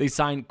 They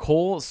signed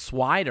Cole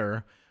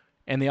Swider,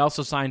 and they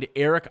also signed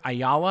Eric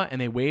Ayala, and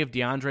they waived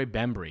DeAndre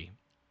Bembry.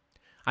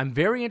 I'm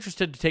very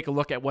interested to take a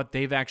look at what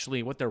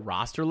their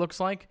roster looks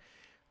like.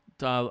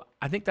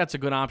 I think that's a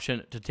good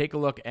option to take a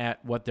look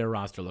at what their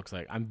roster looks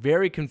like. I'm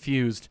very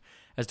confused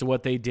as to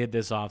what they did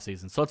this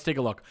offseason. So let's take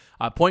a look.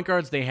 Point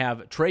guards, they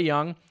have Trae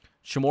Young,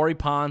 Shamori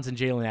Pons, and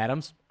Jalen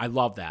Adams. I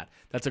love that.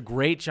 That's a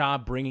great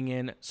job bringing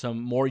in some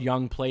more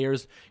young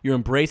players. You're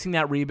embracing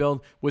that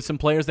rebuild with some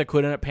players that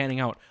could end up panning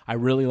out. I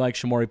really like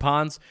Shamori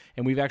Pons,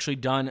 and we've actually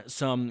done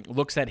some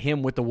looks at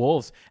him with the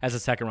Wolves as a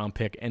second-round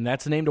pick, and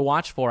that's a name to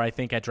watch for, I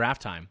think, at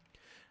draft time.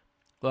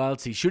 Well,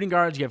 let's see. Shooting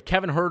guards, you have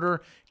Kevin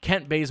Huerter,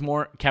 Kent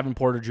Bazemore, Kevin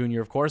Porter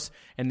Jr., of course,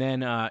 and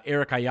then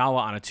Eric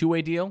Ayala on a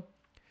two-way deal.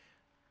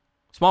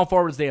 Small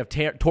forwards, they have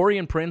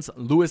Taurean Prince,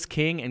 Lewis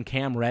King, and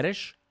Cam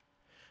Reddish.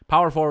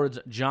 Power forwards,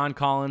 John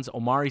Collins,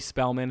 Omari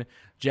Spellman,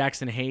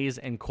 Jackson Hayes,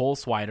 and Cole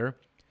Swider,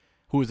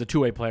 who is a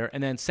two-way player.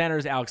 And then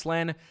centers, Alex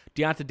Len,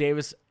 Deonta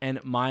Davis,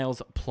 and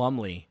Miles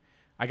Plumlee.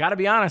 I got to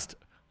be honest,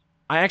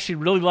 I actually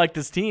really like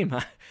this team.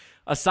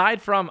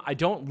 Aside from, I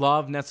don't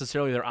love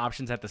necessarily their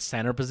options at the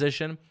center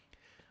position.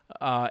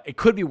 It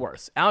could be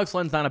worse. Alex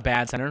Len's not a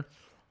bad center.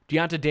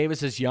 Deonta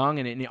Davis is young,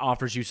 and it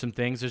offers you some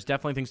things. There's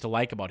definitely things to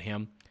like about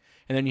him.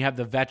 And then you have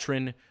the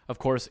veteran, of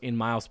course, in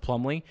Miles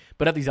Plumlee.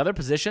 But at these other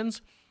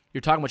positions,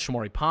 you're talking about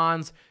Shamori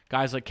Pons,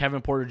 guys like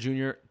Kevin Porter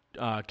Jr.,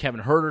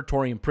 Kevin Huerter,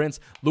 Taurean Prince.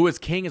 Lewis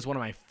King is one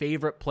of my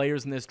favorite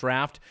players in this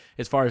draft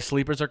as far as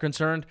sleepers are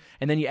concerned.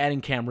 And then you add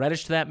in Cam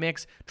Reddish to that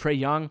mix, Trae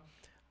Young.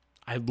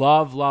 I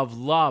love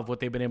what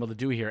they've been able to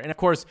do here. And, of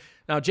course,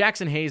 now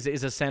Jackson Hayes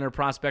is a center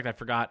prospect. I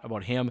forgot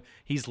about him.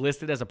 He's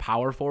listed as a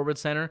power forward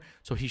center,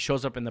 so he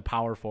shows up in the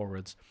power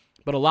forwards.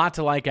 But a lot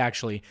to like,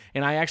 actually.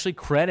 And I actually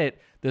credit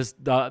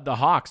the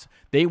Hawks.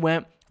 They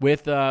went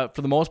with, for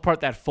the most part,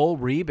 that full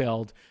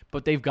rebuild,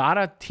 but they've got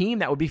a team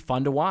that would be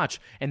fun to watch.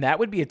 And that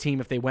would be a team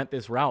if they went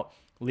this route.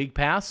 League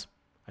Pass,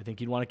 I think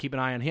you'd want to keep an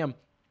eye on him.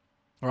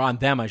 Or on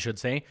them, I should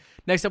say.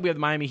 Next up, we have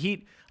the Miami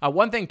Heat.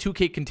 One thing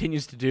 2K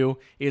continues to do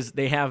is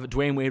they have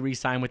Dwayne Wade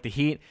re-sign with the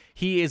Heat.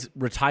 He is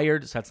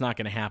retired, so that's not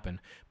going to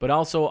happen. But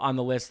also on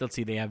the list, let's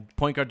see, they have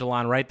point guard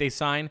DeLon Wright they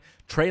sign,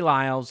 Trey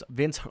Lyles,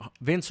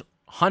 Vince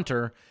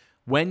Hunter,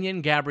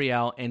 Wenyen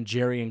Gabrielle, and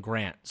Jerry and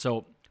Grant.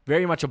 So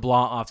very much a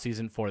blah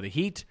offseason for the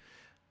Heat.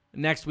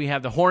 Next, we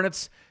have the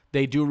Hornets.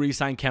 They do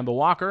re-sign Kemba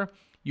Walker.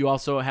 You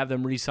also have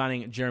them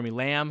re-signing Jeremy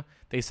Lamb.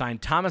 They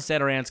signed Thomas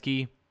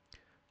Satoransky,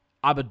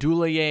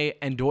 Abdoulaye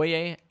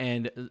Ndoye,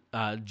 and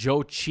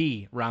Joe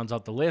Chi rounds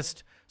out the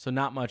list. So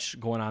not much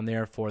going on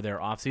there for their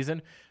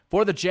offseason.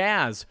 For the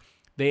Jazz,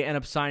 they end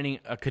up signing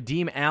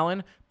Kadeem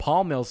Allen,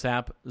 Paul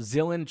Millsap,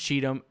 Zillan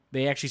Cheatham.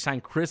 They actually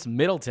signed Chris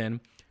Middleton,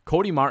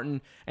 Cody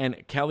Martin,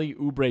 and Kelly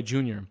Oubre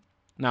Jr.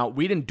 Now,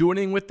 we didn't do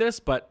anything with this,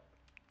 but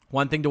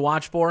one thing to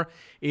watch for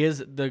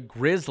is the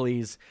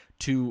Grizzlies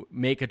to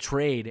make a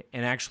trade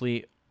and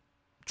actually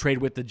trade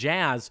with the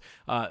Jazz,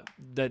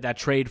 that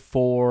trade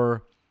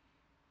for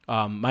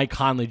Mike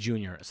Conley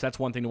Jr. So that's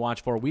one thing to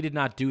watch for. We did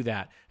not do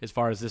that as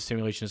far as this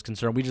simulation is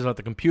concerned. We just let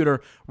the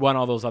computer run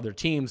all those other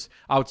teams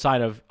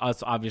outside of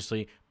us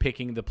obviously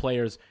picking the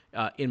players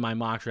in my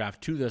mock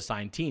draft to the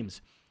assigned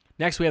teams.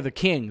 Next, we have the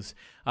Kings.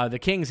 The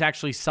Kings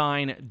actually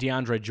sign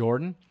DeAndre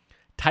Jordan,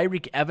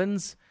 Tyreek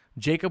Evans,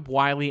 Jacob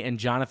Wiley, and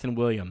Jonathan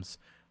Williams.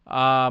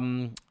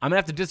 I'm going to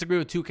have to disagree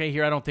with 2K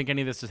here. I don't think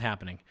any of this is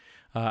happening.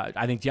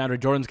 I think DeAndre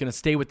Jordan's going to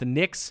stay with the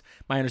Knicks.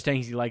 My understanding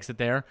is he likes it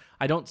there.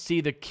 I don't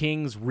see the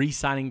Kings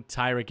re-signing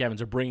Tyreek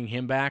Evans or bringing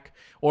him back.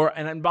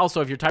 And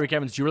also, if you're Tyreek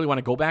Evans, do you really want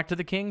to go back to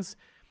the Kings?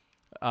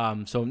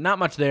 So not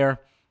much there.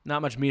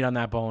 Not much meat on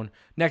that bone.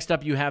 Next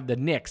up, you have the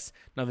Knicks.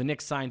 Now, the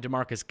Knicks signed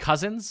DeMarcus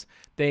Cousins.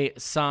 They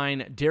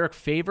sign Derek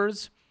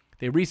Favors.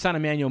 They re-sign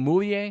Emmanuel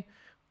Mudiay,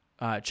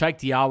 Chike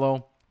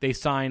Diallo. They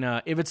sign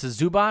Ivica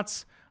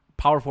Zubats,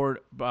 power forward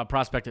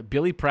prospect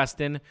Billy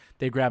Preston.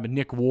 They grab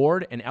Nick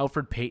Ward and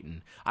Alfred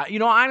Payton.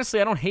 Honestly,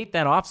 I don't hate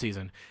that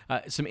offseason.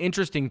 Some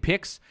interesting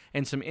picks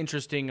and some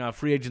interesting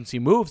free agency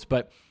moves,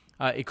 but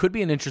it could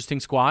be an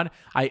interesting squad.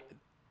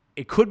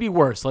 It could be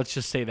worse, let's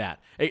just say that.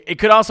 It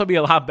could also be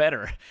a lot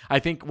better. I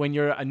think when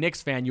you're a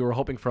Knicks fan, you were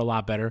hoping for a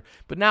lot better.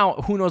 But now,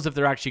 who knows if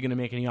they're actually going to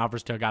make any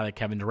offers to a guy like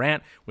Kevin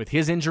Durant with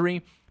his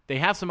injury. They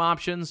have some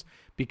options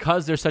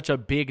because they're such a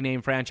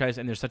big-name franchise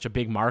and there's such a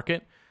big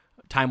market.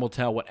 Time will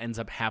tell what ends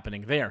up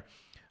happening there.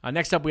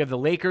 Next up, we have the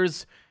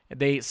Lakers.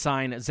 They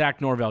sign Zach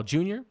Norvell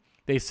Jr.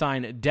 They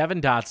sign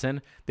Devin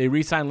Dotson. They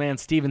re-sign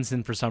Lance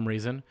Stevenson for some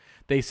reason.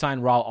 They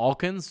sign Raul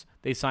Alkins.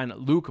 They sign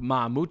Luke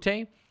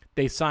Maamute.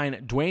 They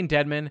sign Dwayne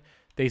Dedman.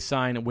 They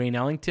sign Wayne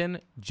Ellington,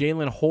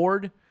 Jalen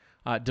Horde,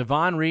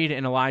 Devon Reed,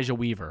 and Elijah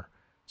Weaver.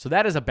 So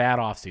that is a bad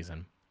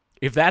offseason.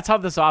 If that's how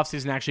this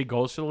offseason actually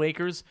goes for the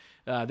Lakers,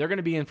 they're going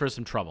to be in for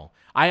some trouble.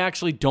 I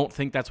actually don't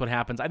think that's what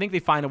happens. I think they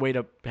find a way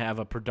to have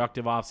a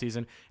productive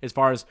offseason as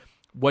far as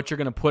what you're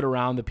going to put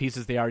around the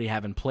pieces they already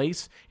have in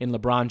place in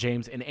LeBron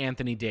James and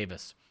Anthony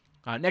Davis.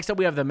 Next up,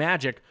 we have the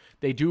Magic.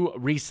 They do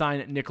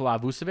re-sign Nikola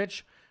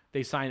Vucevic.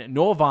 They sign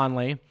Noah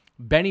Vonleh,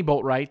 Benny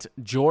Boatwright,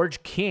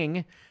 George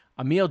King,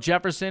 Emile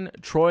Jefferson,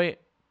 Troy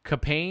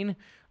Capane,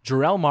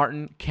 Jarrell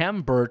Martin,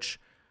 Kem Birch,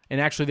 and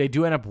actually they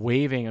do end up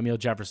waiving Emile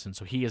Jefferson,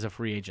 so he is a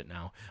free agent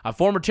now.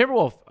 Former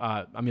Timberwolf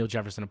Emile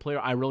Jefferson, a player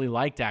I really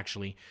liked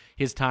actually,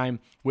 his time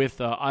with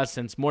us,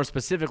 and more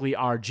specifically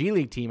our G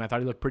League team. I thought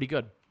he looked pretty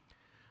good.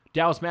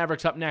 Dallas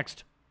Mavericks up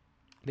next.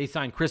 They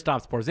signed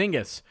Kristaps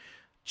Porzingis,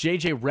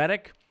 J.J.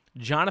 Redick,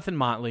 Jonathan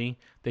Motley.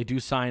 They do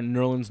sign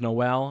Nerlens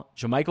Noel,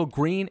 JaMychal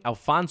Green,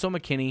 Alfonso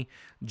McKinney,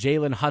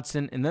 Jalen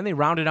Hudson, and then they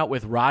rounded out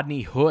with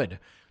Rodney Hood.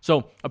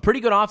 So a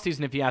pretty good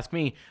offseason if you ask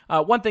me.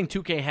 One thing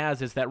 2K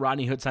has is that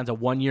Rodney Hood signs a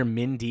one-year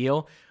min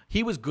deal.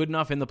 He was good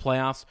enough in the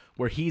playoffs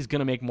where he's going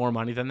to make more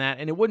money than that,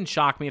 and it wouldn't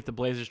shock me if the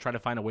Blazers try to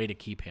find a way to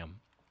keep him.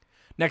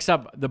 Next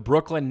up, the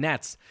Brooklyn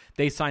Nets.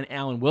 They sign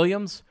Allen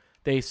Williams.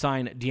 They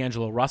sign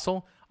D'Angelo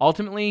Russell.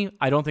 Ultimately,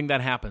 I don't think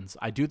that happens.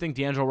 I do think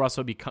D'Angelo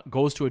Russell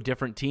goes to a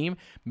different team,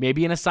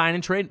 maybe in a sign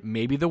and trade,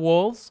 maybe the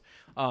Wolves.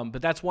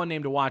 But that's one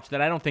name to watch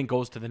that I don't think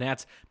goes to the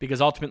Nets because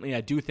ultimately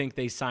I do think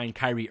they sign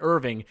Kyrie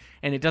Irving,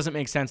 and it doesn't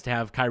make sense to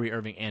have Kyrie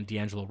Irving and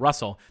D'Angelo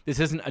Russell. This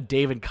isn't a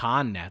David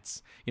Kahn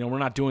Nets. We're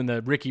not doing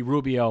the Ricky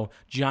Rubio,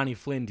 Johnny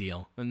Flynn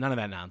deal. None of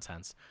that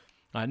nonsense.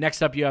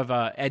 Next up, you have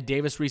Ed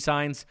Davis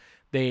resigns.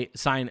 They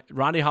sign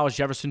Rondae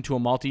Hollis-Jefferson to a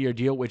multi-year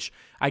deal, which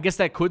I guess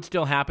that could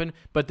still happen,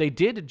 but they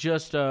did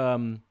just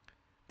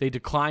they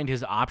declined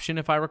his option,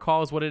 if I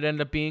recall, is what it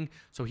ended up being.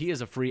 So he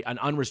is an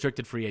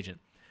unrestricted free agent.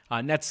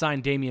 Nets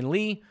signed Damian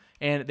Lee,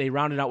 and they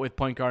rounded out with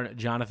point guard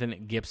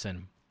Jonathan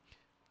Gibson.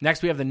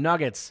 Next, we have the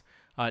Nuggets.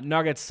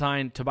 Nuggets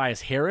signed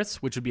Tobias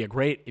Harris, which would be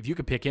if you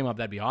could pick him up,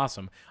 that'd be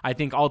awesome. I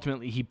think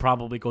ultimately he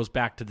probably goes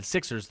back to the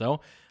Sixers, though.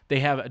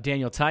 They have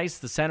Daniel Tice,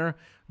 the center,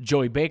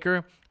 Joey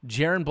Baker,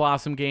 Jaren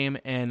Blossomgame,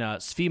 and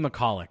Svi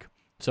Michalek.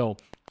 So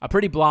a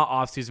pretty blah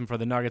offseason for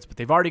the Nuggets, but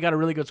they've already got a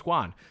really good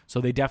squad,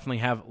 so they definitely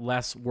have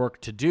less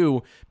work to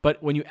do.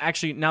 But when you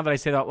actually, now that I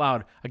say that out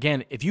loud,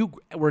 again, if you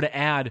were to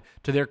add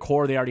to their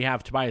core, they already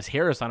have Tobias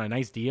Harris on a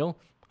nice deal,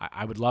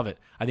 I would love it.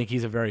 I think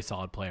he's a very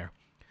solid player.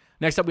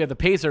 Next up, we have the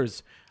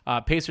Pacers.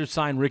 Pacers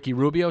signed Ricky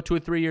Rubio to a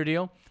 3-year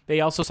deal.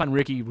 They also signed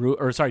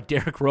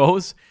Derrick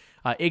Rose,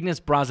 Ignas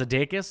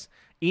Brazdeikis,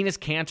 Enes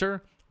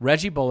Kanter,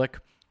 Reggie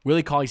Bullock,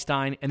 Willie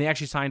Cauley-Stein, and they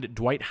actually signed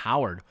Dwight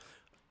Howard.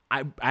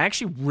 I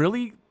actually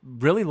really,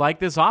 really like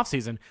this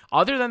offseason,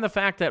 other than the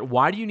fact that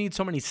why do you need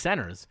so many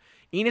centers?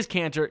 Enes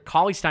Kanter,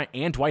 Cauley-Stein,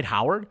 and Dwight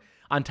Howard,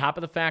 on top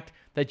of the fact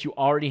that you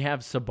already have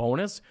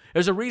Sabonis.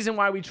 There's a reason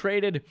why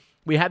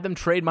we had them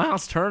trade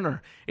Miles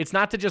Turner. It's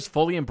not to just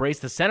fully embrace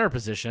the center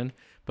position,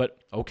 but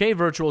okay,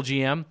 virtual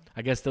GM,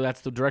 I guess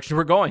that's the direction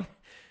we're going.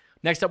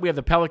 Next up, we have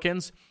the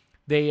Pelicans.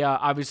 They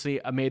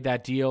obviously made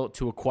that deal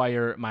to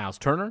acquire Miles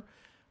Turner,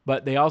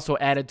 but they also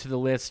added to the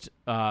list,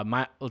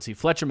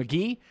 Fletcher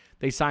McGee.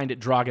 They signed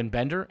Dragan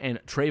Bender, and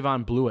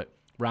Trayvon Blewett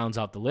rounds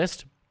out the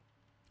list.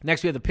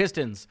 Next, we have the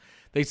Pistons.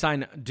 They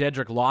signed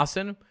Dedrick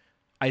Lawson,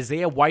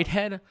 Isaiah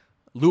Whitehead,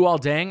 Luol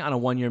Deng on a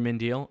 1-year min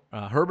deal,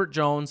 Herbert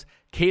Jones,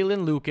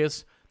 Kalen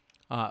Lucas,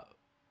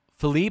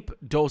 Felipe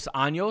Dos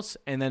Anjos,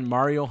 and then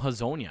Mario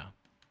Hezonja.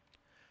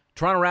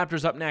 Toronto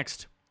Raptors up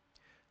next.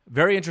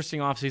 Very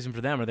interesting offseason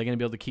for them. Are they going to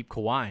be able to keep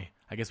Kawhi?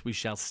 I guess we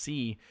shall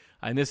see.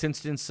 In this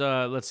instance,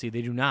 let's see.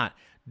 They do not.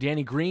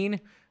 Danny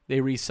Green,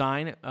 they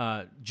re-sign.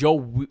 Joe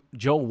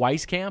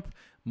Weiskamp,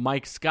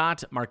 Mike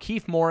Scott,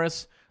 Markieff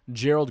Morris,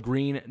 Gerald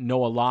Green,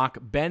 Noah Locke,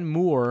 Ben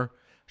Moore,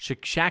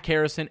 Shaq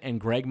Harrison, and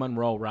Greg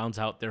Monroe rounds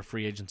out their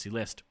free agency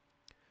list.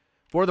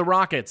 For the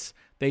Rockets,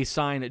 they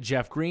sign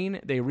Jeff Green.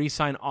 They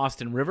re-sign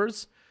Austin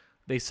Rivers.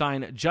 They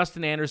sign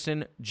Justin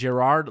Anderson,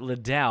 Gerard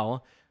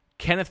Liddell,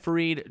 Kenneth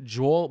Farid,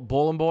 Joel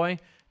Bolenboy,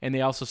 and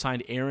they also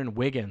signed Aaron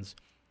Wiggins.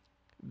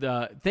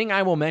 The thing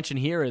I will mention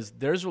here is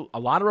there's a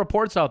lot of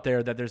reports out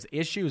there that there's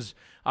issues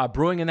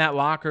brewing in that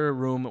locker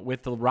room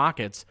with the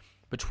Rockets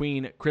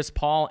between Chris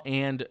Paul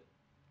and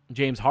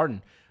James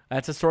Harden.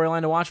 That's a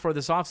storyline to watch for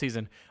this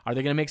offseason. Are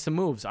they going to make some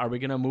moves? Are they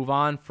going to move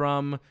on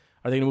from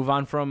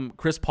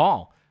Chris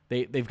Paul?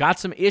 They've got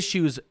some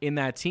issues in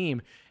that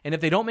team, and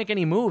if they don't make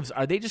any moves,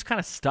 are they just kind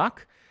of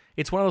stuck?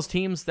 It's one of those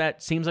teams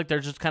that seems like they're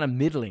just kind of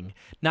middling.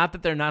 Not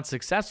that they're not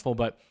successful,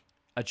 but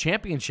a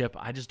championship,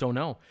 I just don't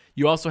know.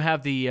 You also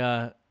have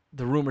the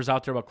rumors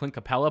out there about Clint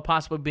Capella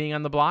possibly being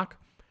on the block.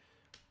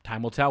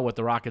 Time will tell what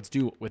the Rockets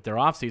do with their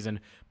offseason.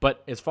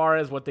 But as far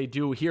as what they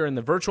do here in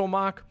the virtual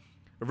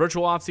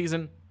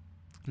offseason,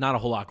 not a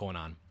whole lot going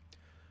on.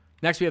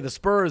 Next, we have the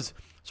Spurs.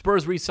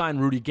 Spurs re-sign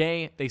Rudy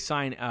Gay. They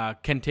sign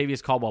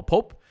Kentavious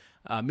Caldwell-Pope,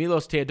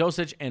 Milos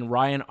Teodosic, and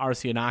Ryan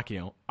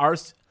Arcidiacono.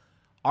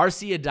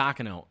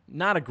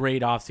 Not a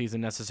great offseason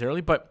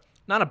necessarily, but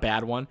not a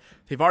bad one.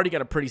 They've already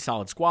got a pretty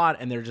solid squad,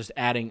 and they're just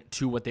adding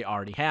to what they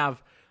already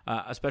have,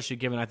 especially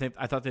given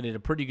I thought they did a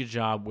pretty good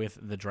job with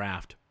the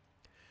draft.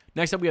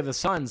 Next up, we have the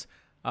Suns.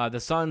 The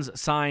Suns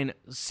sign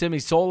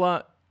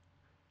Simisola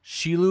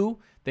Shilu.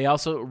 They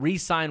also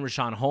re-sign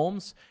Rashawn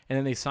Holmes, and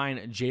then they sign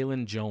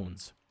Jalen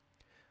Jones.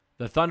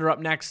 The Thunder up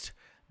next.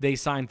 They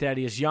sign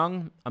Thaddeus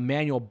Young,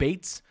 Emmanuel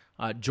Bates,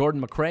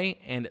 Jordan McRae,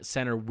 and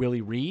center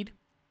Willie Reed.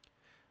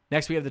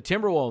 Next, we have the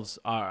Timberwolves,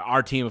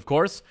 our team, of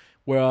course,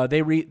 where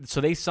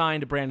they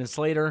signed Brandon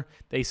Slater.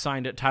 They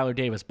signed Tyler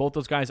Davis. Both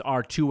those guys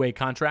are two-way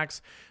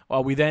contracts.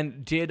 We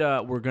then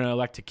we're going to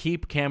elect to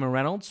keep Cameron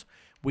Reynolds.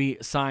 We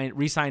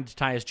re-signed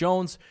Tyus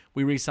Jones.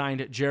 We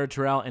re-signed Jared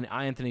Terrell and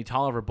Anthony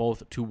Tolliver,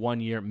 both to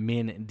 1-year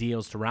min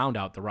deals to round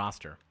out the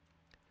roster.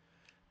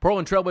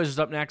 Portland Trailblazers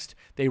up next.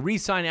 They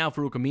re-sign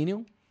Al-Farouq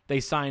Aminu. They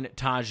sign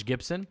Taj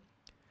Gibson.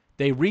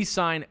 They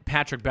re-sign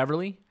Patrick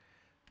Beverley.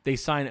 They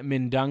sign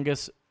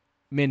Mindaugas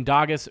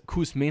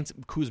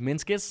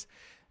Kuzminskis.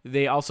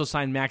 They also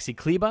signed Maxi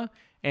Kleba,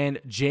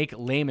 and Jake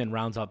Layman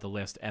rounds out the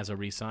list as a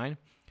re-sign.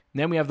 And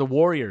then we have the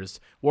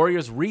Warriors.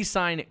 Warriors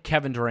re-sign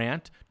Kevin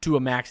Durant to a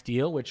max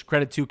deal, which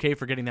credit 2K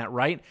for getting that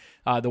right.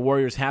 The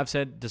Warriors have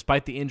said,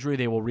 despite the injury,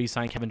 they will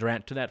re-sign Kevin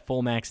Durant to that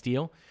full max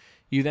deal.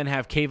 You then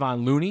have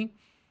Kayvon Looney.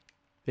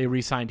 They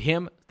re-signed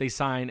him. They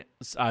signed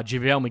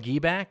JaVale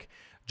McGee back,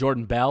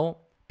 Jordan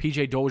Bell,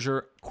 PJ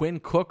Dozier, Quinn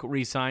Cook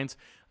re-signs,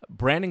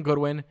 Brandon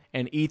Goodwin,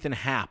 and Ethan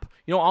Happ.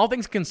 All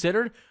things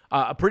considered,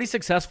 a pretty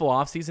successful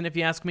offseason, if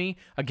you ask me.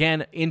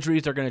 Again,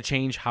 injuries are going to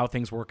change how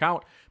things work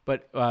out,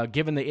 but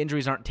given the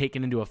injuries aren't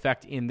taken into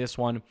effect in this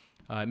one,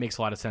 it makes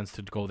a lot of sense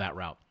to go that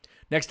route.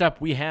 Next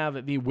up, we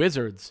have the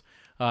Wizards.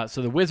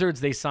 So the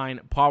Wizards, they sign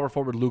power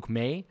forward Luke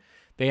May.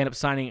 They end up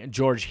signing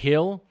George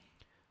Hill,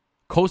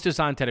 Kostas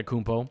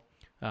Antetokounmpo.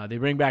 They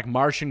bring back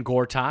Marcin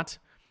Gortat,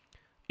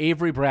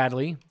 Avery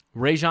Bradley,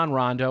 Rajon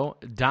Rondo,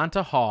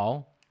 Donta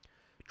Hall,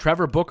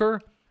 Trevor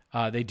Booker.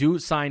 They do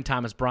sign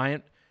Thomas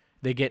Bryant.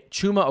 They get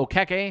Chuma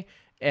Okeke,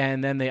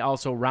 and then they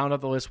also round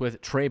up the list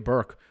with Trey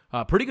Burke.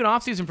 Pretty good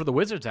offseason for the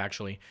Wizards,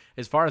 actually,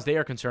 as far as they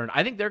are concerned.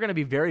 I think they're going to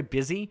be very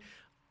busy.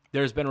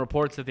 There's been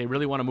reports that they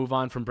really want to move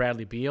on from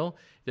Bradley Beal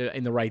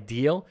in the right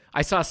deal.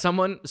 I saw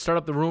someone start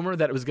up the rumor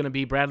that it was going to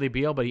be Bradley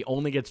Beal, but he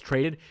only gets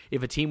traded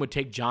if a team would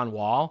take John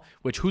Wall,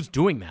 which who's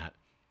doing that?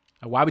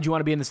 Why would you want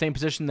to be in the same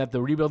position that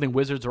the rebuilding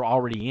Wizards are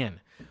already in?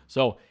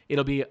 So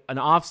it'll be an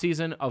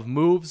offseason of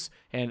moves,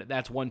 and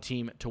that's one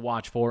team to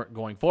watch for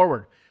going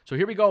forward. So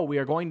here we go. We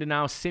are going to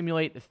now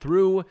simulate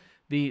through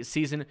the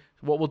season.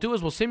 What we'll do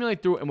is we'll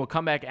simulate through, and we'll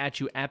come back at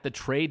you at the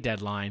trade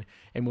deadline,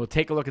 and we'll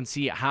take a look and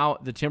see how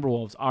the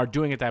Timberwolves are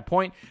doing at that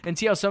point and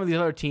see how some of these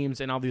other teams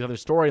and all these other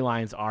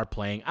storylines are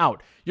playing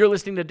out. You're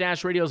listening to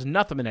Dash Radio's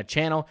Nothing Minute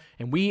channel,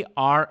 and we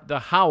are The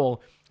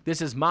Howl.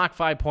 This is Mock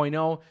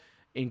 5.0.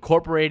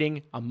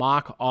 Incorporating a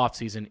mock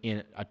offseason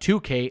in a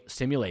 2K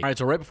simulation. All right,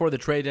 so right before the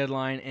trade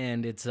deadline,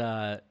 and it's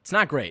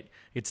not great.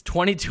 It's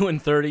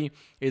 22-30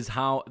 is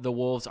how the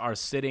Wolves are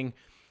sitting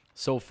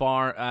so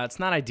far. It's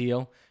not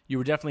ideal. You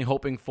were definitely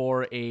hoping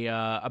for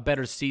a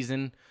better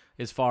season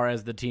as far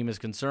as the team is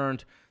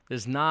concerned.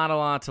 There's not a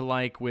lot to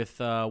like with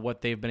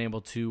what they've been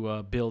able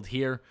to build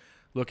here.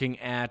 Looking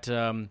at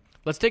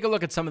let's take a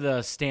look at some of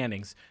the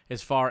standings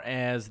as far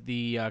as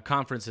the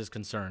conference is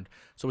concerned.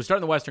 So we start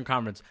in the Western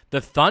Conference. The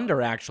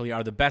Thunder actually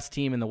are the best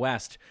team in the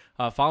West,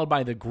 followed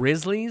by the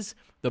Grizzlies,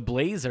 the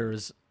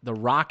Blazers, the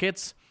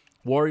Rockets,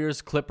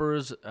 Warriors,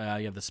 Clippers,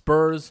 you have the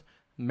Spurs,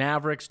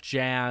 Mavericks,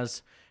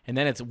 Jazz, and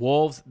then it's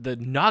Wolves. The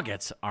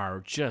Nuggets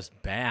are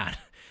just bad.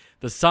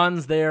 The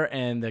Suns there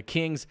and the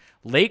Kings.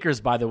 Lakers,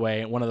 by the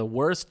way, one of the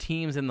worst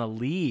teams in the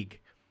league.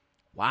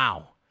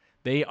 Wow.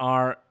 They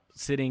are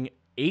sitting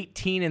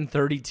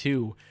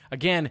 18-32.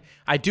 Again,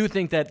 I do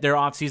think that their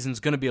offseason is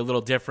going to be a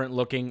little different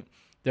looking.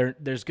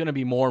 There's going to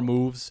be more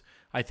moves,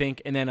 I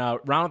think. And then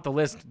round out the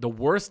list, the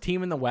worst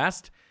team in the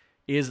West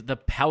is the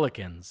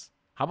Pelicans.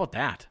 How about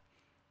that?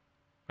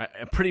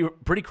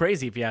 Pretty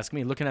crazy if you ask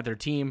me. Looking at their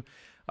team,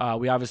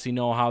 we obviously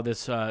know how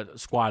this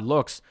squad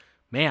looks.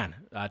 Man,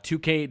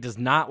 2K does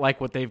not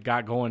like what they've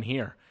got going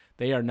here.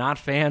 They are not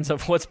fans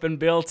of what's been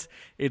built.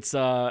 It's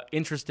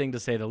interesting to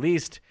say the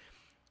least.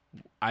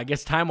 I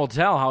guess time will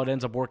tell how it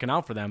ends up working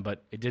out for them,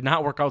 but it did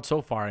not work out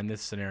so far in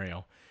this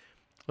scenario.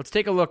 Let's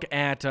take a look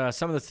at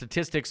some of the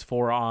statistics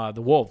for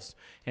the Wolves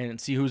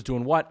and see who's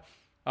doing what.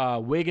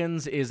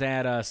 Wiggins is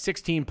at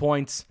 16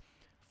 points,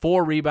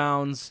 4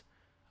 rebounds.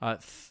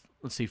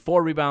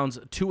 4 rebounds,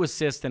 2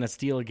 assists, and a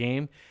steal a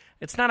game.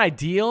 It's not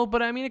ideal,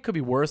 but I mean, it could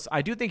be worse.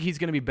 I do think he's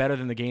going to be better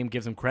than the game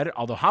gives him credit.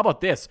 Although, how about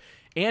this?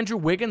 Andrew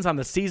Wiggins on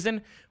the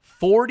season,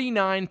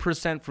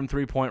 49% from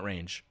three-point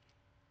range.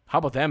 How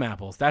about them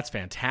apples? That's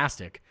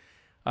fantastic.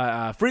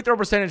 Free throw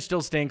percentage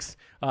still stinks,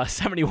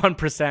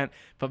 71%.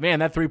 But, man,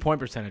 that three-point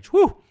percentage,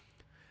 whew.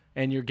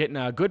 And you're getting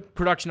a good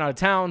production out of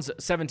Towns,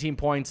 17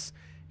 points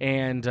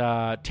and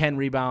 10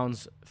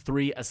 rebounds,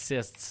 3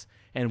 assists,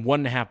 and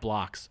 1.5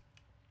 blocks.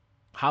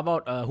 How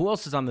about who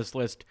else is on this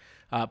list?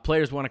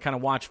 Players want to kind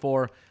of watch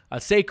for.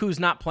 Seku's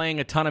not playing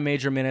a ton of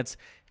major minutes.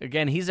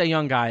 Again, he's a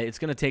young guy. It's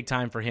going to take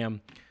time for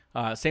him.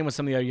 Same with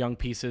some of the other young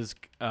pieces.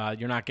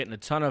 You're not getting a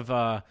ton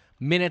of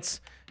minutes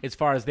as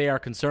far as they are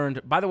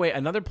concerned. By the way,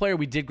 another player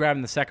we did grab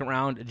in the second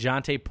round,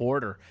 Jontay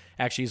Porter,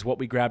 actually is what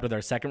we grabbed with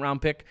our second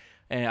round pick.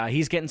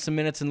 He's getting some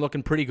minutes and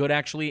looking pretty good,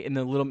 actually, in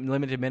the little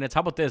limited minutes.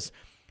 How about this?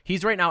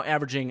 He's right now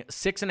averaging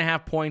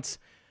 6.5 points,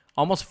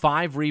 almost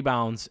 5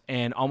 rebounds,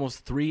 and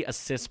almost 3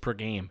 assists per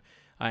game.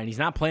 And he's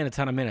not playing a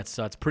ton of minutes,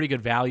 so it's pretty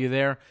good value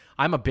there.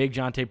 I'm a big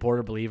Jontay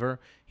Porter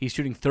believer. He's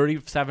shooting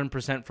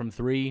 37% from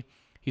 3.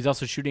 He's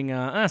also shooting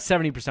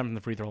 70% from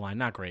the free throw line.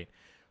 Not great.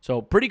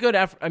 So pretty good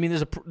effort. I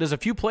mean, there's a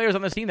few players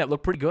on this team that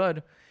look pretty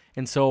good,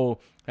 and so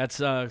that's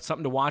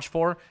something to watch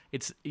for.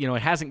 It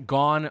hasn't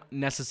gone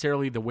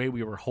necessarily the way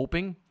we were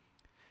hoping,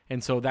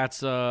 and so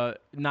that's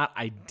not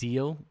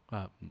ideal.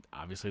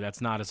 Obviously,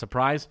 that's not a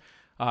surprise.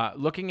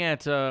 Looking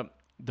at the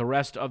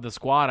rest of the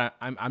squad,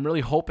 I'm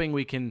really hoping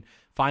we can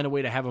find a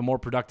way to have a more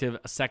productive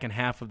second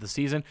half of the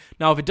season.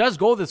 Now, if it does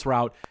go this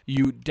route,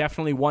 you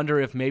definitely wonder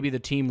if maybe the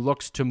team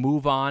looks to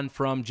move on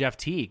from Jeff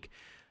Teague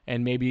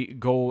and maybe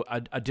go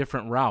a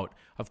different route.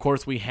 Of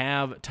course, we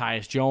have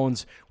Tyus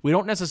Jones. We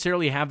don't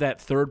necessarily have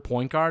that third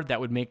point guard. That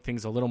would make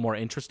things a little more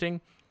interesting.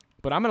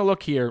 But I'm going to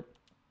look here.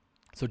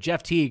 So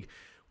Jeff Teague,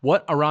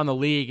 what around the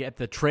league at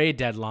the trade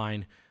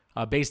deadline,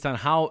 based on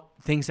how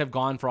things have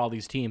gone for all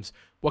these teams,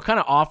 what kind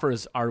of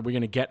offers are we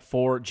going to get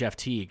for Jeff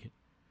Teague?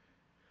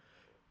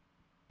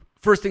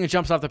 First thing that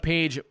jumps off the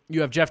page,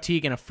 you have Jeff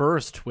Teague in a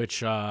first,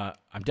 which I'm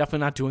definitely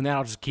not doing that.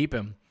 I'll just keep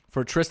him.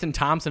 For Tristan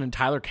Thompson and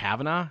Tyler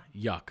Kavanaugh,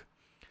 yuck.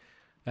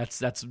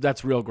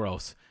 That's real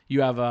gross.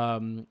 You have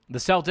the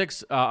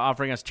Celtics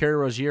offering us Terry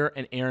Rozier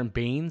and Aaron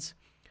Baines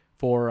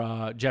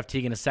for Jeff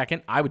Teague in a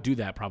second. I would do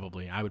that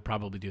probably. I would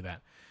probably do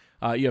that.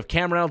 You have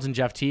Cam Reynolds and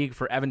Jeff Teague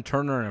for Evan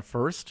Turner in a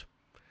first.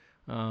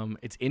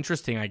 It's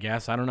interesting, I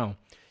guess. I don't know.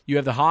 You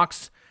have the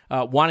Hawks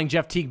wanting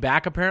Jeff Teague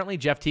back, apparently.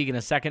 Jeff Teague in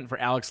a second for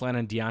Alex Len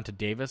and Deonta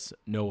Davis.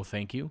 No,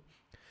 thank you.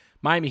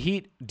 Miami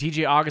Heat,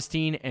 DJ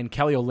Augustine and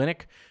Kelly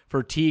Olynyk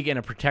for Teague in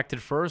a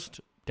protected first.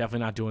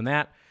 Definitely not doing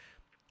that.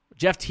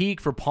 Jeff Teague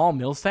for Paul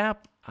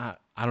Millsap.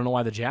 I don't know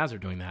why the Jazz are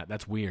doing that.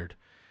 That's weird.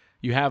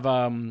 You have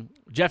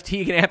Jeff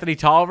Teague and Anthony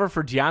Tolliver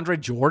for DeAndre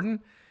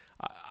Jordan.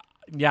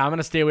 Yeah, I'm going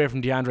to stay away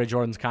from DeAndre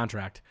Jordan's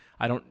contract.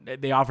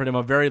 They offered him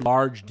a very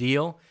large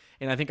deal,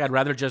 and I think I'd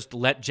rather just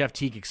let Jeff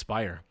Teague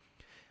expire.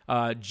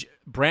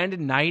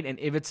 Brandon Knight and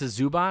Ivica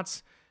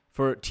Zubats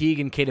for Teague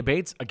and Keita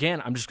Bates.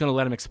 Again, I'm just going to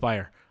let him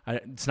expire.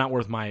 It's not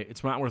worth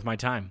my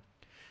time.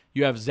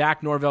 You have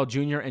Zach Norvell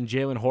Jr. and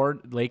Jalen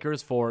Horde,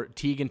 Lakers, for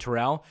Teague and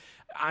Terrell.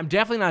 I'm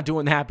definitely not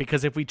doing that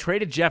because if we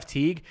traded Jeff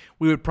Teague,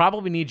 we would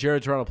probably need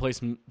Jared Terrell to play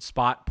some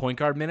spot point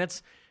guard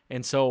minutes,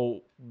 and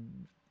so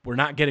we're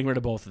not getting rid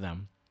of both of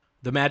them.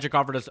 The Magic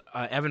offered us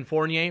Evan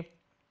Fournier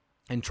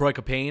and Troy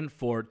Capane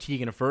for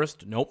Teague in a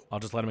first. Nope, I'll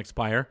just let him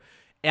expire.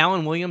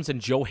 Allen Williams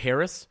and Joe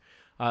Harris.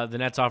 The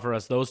Nets offer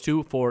us those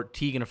two for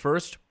Teague in a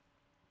first.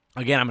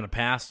 Again, I'm going to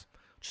pass.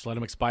 Just let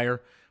him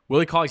expire.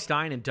 Willie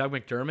Cauley-Stein and Doug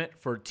McDermott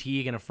for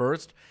Teague in a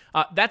first.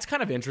 That's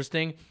kind of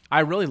interesting.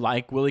 I really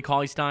like Willie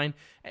Cauley-Stein.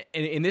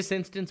 In this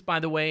instance, by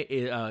the way,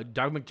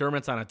 Doug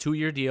McDermott's on a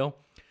 2-year deal.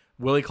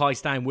 Willie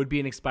Cauley-Stein would be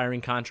an expiring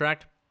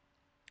contract.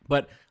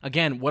 But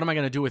again, what am I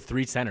going to do with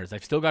 3 centers?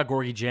 I've still got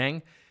Gorgie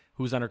Jang,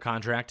 who's under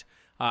contract.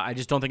 I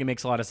just don't think it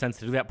makes a lot of sense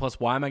to do that. Plus,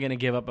 why am I going to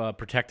give up a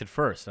protected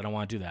first? I don't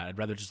want to do that. I'd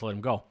rather just let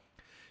him go.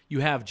 You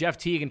have Jeff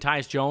Teague and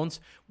Tyus Jones.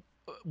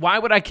 Why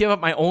would I give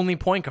up my only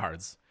point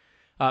guards?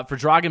 for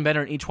Dragan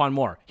Bender and E'Twaun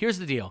Moore. Here's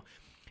the deal.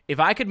 If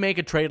I could make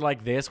a trade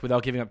like this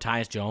without giving up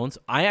Tyus Jones,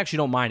 I actually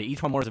don't mind it.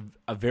 E'Twaun Moore is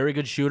a very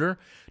good shooter.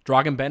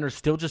 Dragan Bender is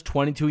still just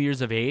 22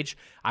 years of age.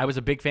 I was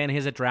a big fan of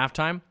his at draft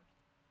time.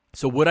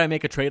 So would I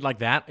make a trade like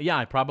that? Yeah,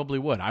 I probably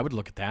would. I would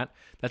look at that.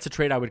 That's a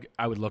trade I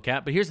would look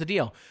at. But here's the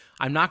deal.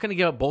 I'm not going to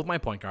give up both my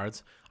point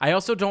guards. I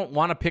also don't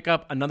want to pick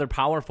up another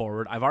power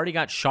forward. I've already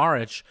got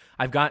Saric.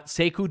 I've got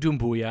Sekou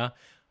Doumbouya.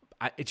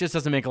 It just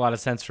doesn't make a lot of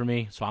sense for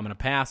me, so I'm going to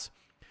pass.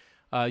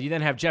 You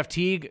then have Jeff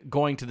Teague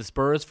going to the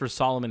Spurs for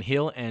Solomon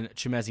Hill and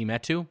Chimezie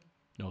Metu.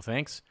 No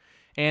thanks.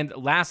 And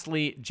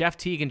lastly, Jeff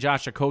Teague and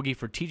Josh Okogie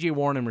for TJ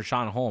Warren and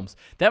Rashawn Holmes.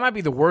 That might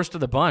be the worst of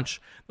the bunch.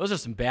 Those are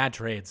some bad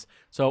trades.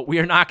 So we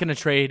are not going to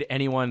trade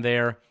anyone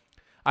there.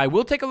 I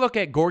will take a look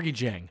at Gorgui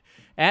Dieng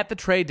at the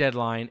trade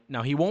deadline.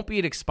 Now, he won't be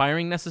at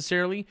expiring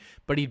necessarily,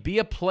 but he'd be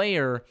a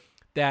player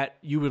that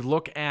you would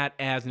look at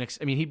as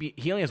an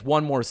he only has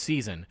one more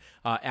season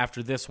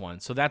after this one.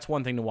 So that's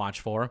one thing to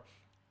watch for.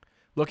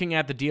 Looking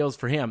at the deals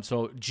for him.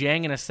 So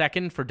Dieng in a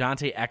second for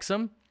Dante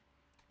Exum.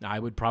 I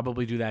would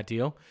probably do that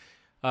deal.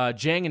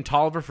 Dieng and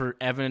Tolliver for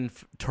Evan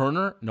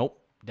Turner.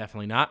 Nope,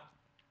 definitely not.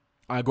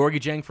 Gorgui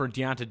Dieng for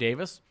Deonta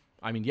Davis.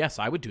 I mean, yes,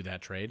 I would do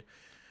that trade.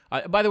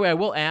 By the way, I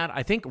will add,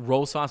 I think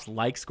Rosas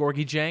likes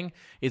Gorgui Dieng,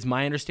 is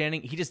my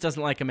understanding. He just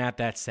doesn't like him at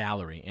that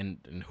salary,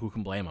 and who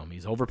can blame him?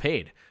 He's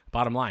overpaid,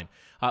 bottom line.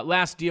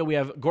 Last deal, we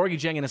have Gorgui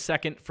Dieng in a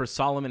second for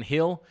Solomon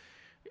Hill.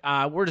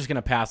 We're just going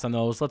to pass on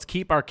those. Let's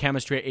keep our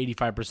chemistry at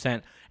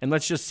 85%, and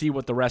let's just see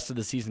what the rest of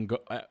the season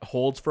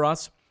holds for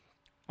us.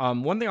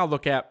 One thing I'll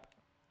look at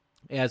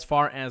as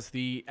far as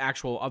the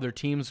actual other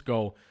teams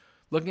go,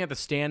 looking at the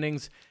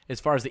standings as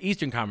far as the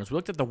Eastern Conference, we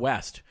looked at the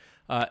West.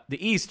 The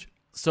East,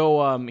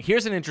 so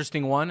here's an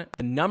interesting one.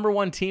 The number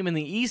one team in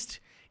the East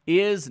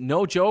is,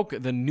 no joke,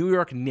 the New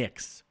York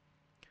Knicks.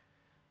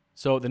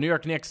 So the New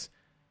York Knicks,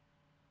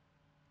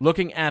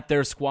 looking at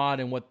their squad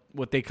and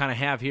what they kind of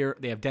have here,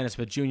 they have Dennis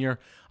Smith Jr.,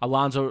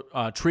 Alonzo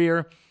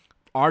Trier,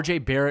 R.J.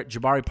 Barrett,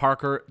 Jabari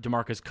Parker,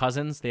 DeMarcus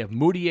Cousins. They have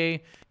Moutier,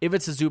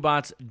 Ivica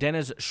Zubac,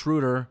 Dennis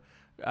Schroeder,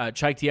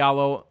 Cheick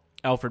Diallo,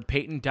 Alfred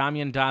Payton,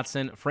 Damian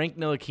Dotson, Frank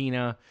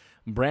Ntilikina,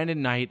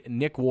 Brandon Knight,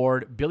 Nick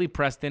Ward, Billy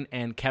Preston,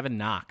 and Kevin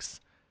Knox.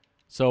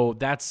 So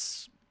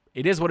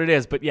it is what it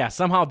is. But yeah,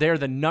 somehow they're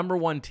the number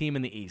one team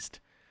in the East.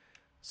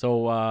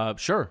 So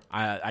sure,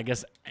 I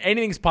guess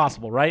anything's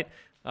possible, right?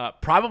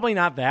 Probably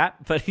not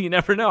that, but you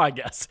never know, I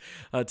guess.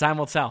 Time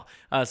will tell.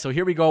 So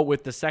here we go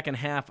with the second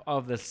half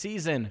of the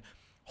season.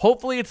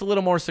 Hopefully it's a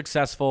little more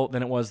successful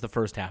than it was the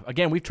first half.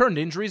 Again, we've turned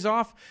injuries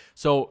off,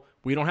 so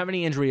we don't have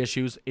any injury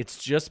issues.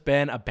 It's just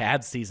been a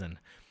bad season.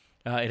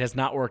 It has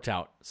not worked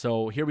out.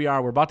 So here we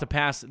are. We're about to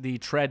pass the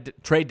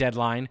trade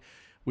deadline.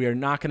 We are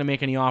not going to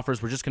make any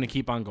offers. We're just going to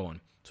keep on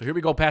going. So here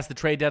we go past the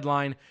trade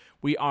deadline.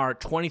 We are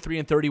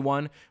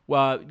 23-31.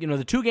 Well,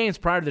 the 2 games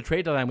prior to the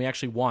trade deadline, we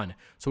actually won.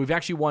 So we've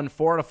actually won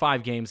 4 out of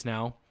 5 games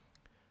now.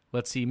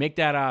 Let's see, make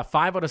that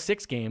 5 out of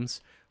 6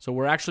 games. So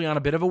we're actually on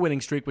a bit of a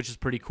winning streak, which is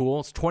pretty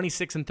cool. It's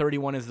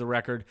 26-31 is the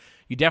record.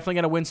 You definitely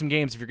got to win some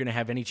games if you're going to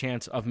have any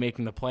chance of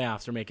making the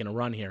playoffs or making a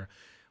run here.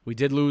 We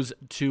did lose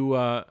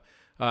to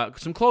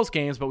some close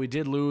games, but we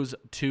did lose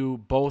to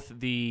both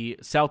the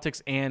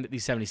Celtics and the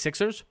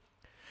 76ers.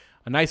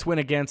 A nice win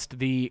against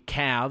the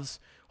Cavs.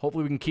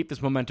 Hopefully we can keep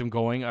this momentum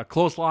going. A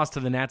close loss to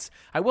the Nets.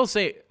 I will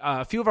say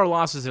a few of our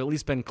losses have at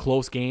least been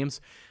close games.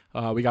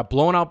 We got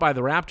blown out by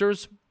the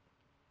Raptors.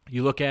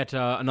 You look at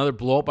another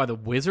blowout by the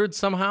Wizards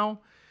somehow.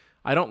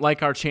 I don't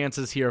like our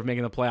chances here of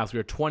making the playoffs. We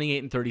are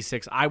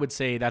 28-36. I would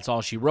say that's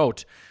all she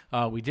wrote.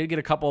 We did get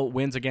a couple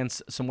wins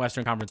against some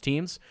Western Conference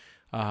teams.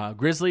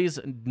 Grizzlies,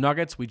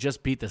 Nuggets, we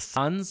just beat the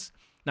Suns.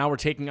 Now we're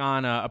taking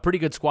on a pretty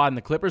good squad in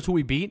the Clippers, who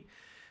we beat.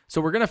 So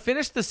we're going to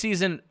finish the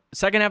season,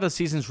 second half of the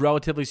season is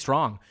relatively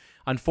strong.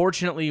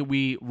 Unfortunately,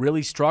 we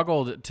really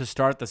struggled to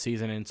start the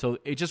season, and so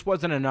it just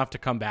wasn't enough to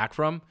come back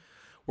from.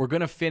 We're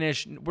going to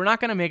finish. We're not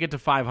going to make it to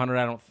 500,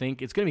 I don't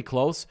think. It's going to be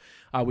close.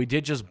 We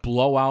did just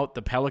blow out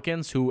the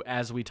Pelicans, who,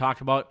 as we talked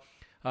about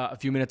a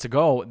few minutes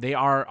ago, they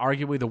are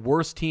arguably the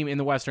worst team in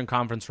the Western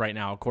Conference right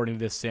now, according to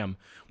this sim.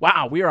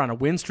 Wow, we are on a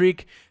win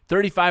streak,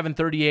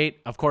 35-38.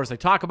 Of course, I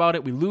talk about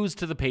it. We lose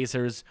to the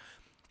Pacers.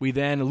 We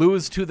then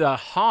lose to the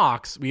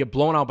Hawks. We get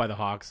blown out by the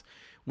Hawks.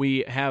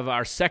 We have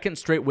our second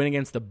straight win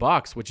against the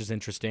Bucks, which is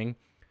interesting.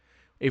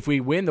 If we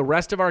win the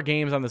rest of our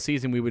games on the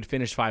season, we would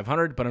finish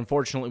 500, but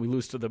unfortunately we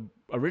lose to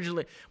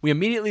we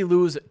immediately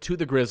lose to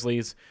the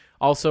Grizzlies.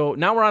 Also,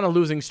 now we're on a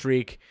losing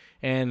streak,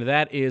 and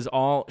that is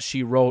all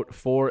she wrote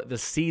for the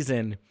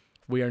season.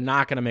 We are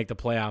not going to make the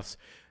playoffs,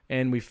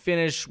 and we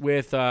finish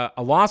with a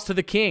loss to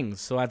the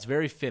Kings, so that's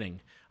very fitting.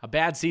 A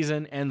bad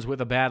season ends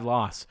with a bad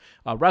loss.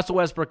 Russell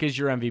Westbrook is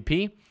your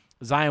MVP.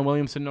 Zion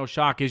Williamson, no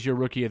shock, is your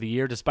Rookie of the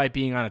Year, despite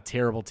being on a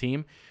terrible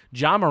team.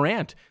 Ja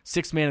Morant,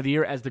 6th Man of the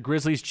Year, as the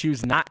Grizzlies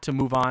choose not to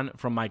move on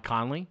from Mike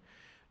Conley.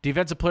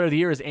 Defensive Player of the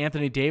Year is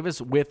Anthony Davis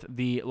with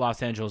the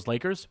Los Angeles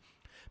Lakers.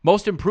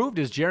 Most Improved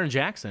is Jaren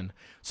Jackson.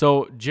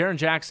 So Jaren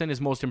Jackson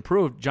is Most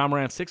Improved, Ja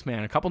Morant, 6th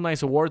Man. A couple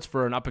nice awards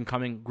for an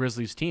up-and-coming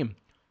Grizzlies team.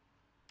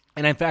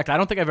 And in fact, I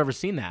don't think I've ever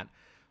seen that.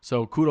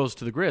 So kudos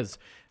to the Grizz.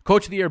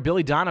 Coach of the Year,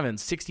 Billy Donovan,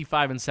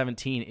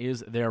 65-17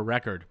 is their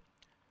record.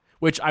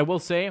 Which I will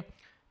say,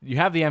 you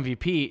have the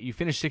MVP, you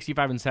finished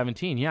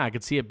 65-17. Yeah, I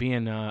could see it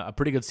being a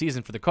pretty good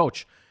season for the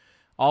coach.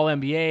 All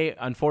NBA,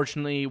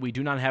 unfortunately, we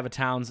do not have a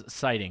Towns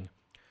sighting.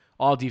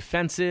 All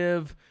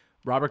defensive,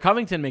 Robert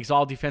Covington makes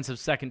all defensive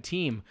second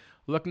team.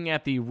 Looking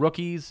at the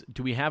rookies,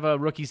 do we have a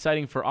rookie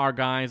sighting for our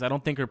guys? I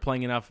don't think they're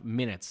playing enough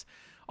minutes.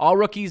 All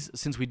rookies,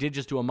 since we did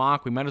just do a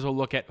mock, we might as well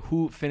look at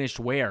who finished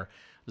where.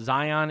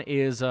 Zion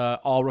is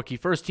all rookie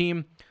first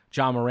team.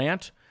 John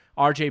Morant,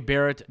 RJ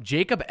Barrett,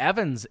 Jacob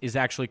Evans is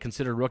actually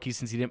considered rookie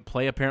since he didn't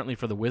play apparently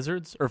for the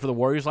Wizards or for the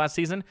Warriors last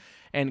season,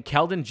 and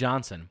Keldon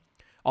Johnson.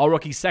 All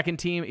rookie second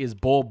team is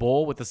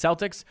Bol with the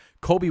Celtics,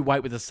 Kobe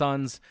White with the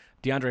Suns,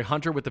 DeAndre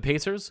Hunter with the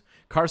Pacers,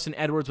 Carson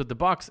Edwards with the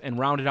Bucks, and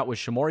rounded out with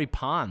Shamori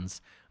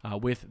Pons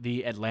with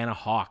the Atlanta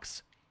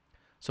Hawks.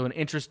 So an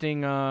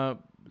interesting,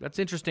 that's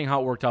interesting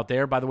how it worked out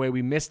there. By the way,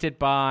 we missed it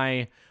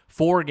by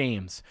 4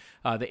 games.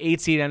 The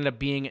 8th seed ended up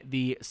being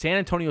the San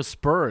Antonio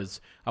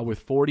Spurs with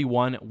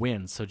 41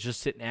 wins, so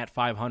just sitting at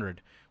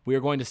 500. We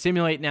are going to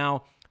simulate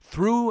now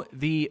through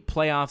the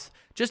playoffs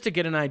just to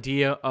get an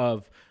idea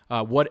of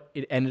what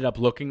it ended up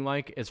looking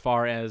like as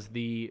far as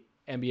the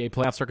NBA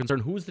playoffs are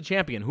concerned. Who's the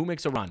champion? Who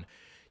makes a run?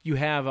 You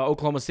have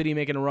Oklahoma City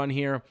making a run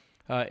here.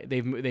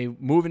 They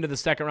move into the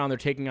second round. They're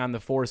taking on the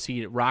 4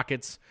 seed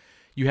Rockets.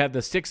 You have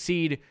the 6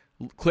 seed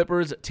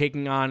Clippers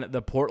taking on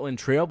the Portland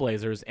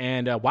Trailblazers.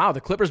 And wow,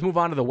 the Clippers move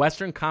on to the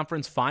Western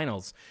Conference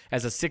Finals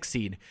as a 6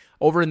 seed.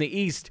 Over in the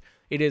East,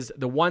 it is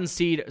the 1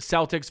 seed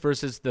Celtics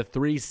versus the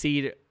 3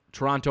 seed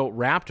Toronto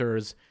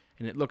Raptors.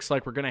 And it looks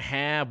like we're going to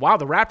have, wow,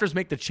 the Raptors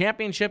make the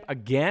championship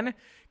again.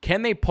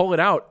 Can they pull it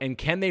out, and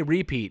can they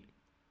repeat?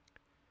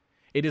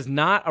 It is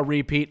not a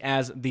repeat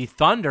as the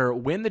Thunder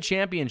win the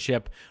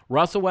championship.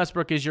 Russell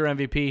Westbrook is your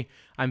MVP.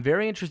 I'm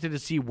very interested to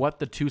see what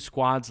the 2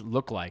 squads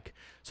look like.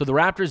 So the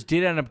Raptors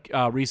did end up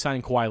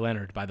re-signing Kawhi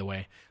Leonard, by the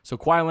way. So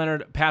Kawhi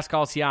Leonard,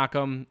 Pascal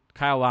Siakam,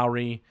 Kyle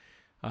Lowry,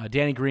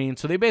 Danny Green.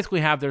 So they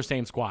basically have their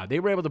same squad. They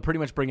were able to pretty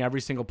much bring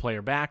every single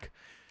player back.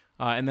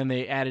 And then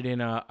they added in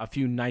a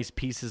few nice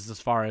pieces as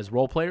far as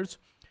role players.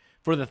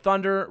 For the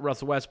Thunder,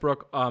 Russell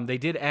Westbrook, they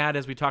did add,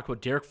 as we talked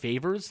about, Derek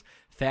Favors,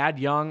 Thad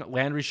Young,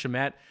 Landry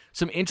Shamet.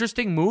 Some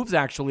interesting moves,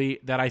 actually,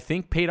 that I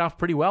think paid off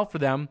pretty well for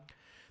them.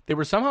 They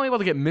were somehow able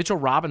to get Mitchell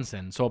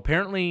Robinson. So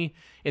apparently,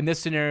 in this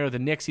scenario, the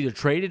Knicks either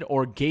traded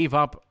or gave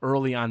up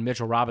early on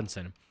Mitchell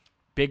Robinson.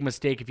 Big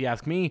mistake, if you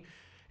ask me.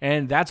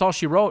 And that's all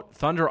she wrote.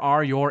 Thunder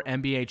are your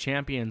NBA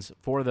champions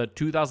for the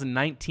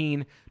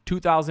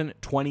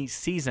 2019-2020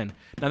 season.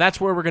 Now,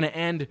 that's where we're going to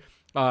end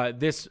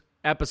this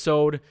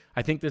episode.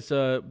 I think this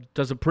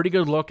does a pretty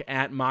good look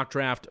at Mock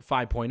Draft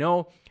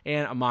 5.0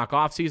 and a mock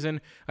offseason.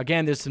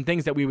 Again, there's some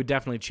things that we would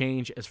definitely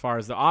change as far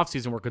as the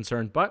offseason were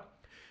concerned, but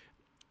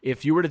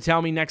if you were to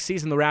tell me next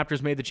season the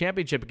Raptors made the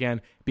championship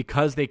again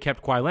because they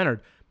kept Kawhi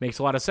Leonard, makes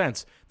a lot of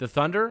sense. The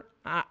Thunder,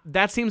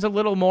 that seems a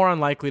little more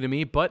unlikely to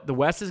me, but the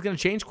West is going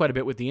to change quite a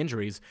bit with the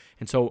injuries,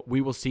 and so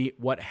we will see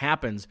what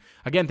happens.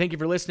 Again, thank you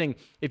for listening.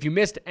 If you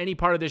missed any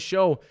part of this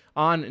show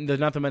on the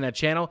Nothing But Net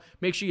channel,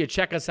 make sure you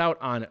check us out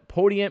on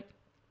Podium,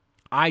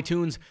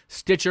 iTunes,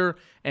 Stitcher,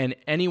 and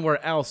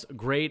anywhere else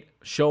great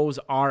shows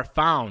are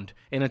found.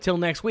 And until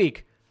next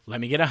week,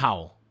 let me get a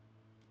howl.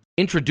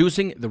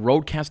 Introducing the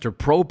Rodecaster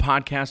Pro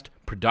Podcast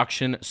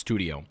Production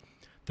Studio.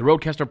 The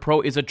Rodecaster Pro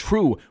is a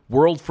true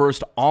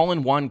world-first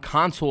all-in-one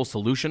console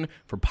solution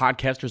for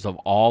podcasters of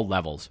all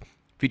levels,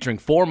 featuring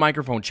 4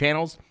 microphone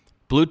channels,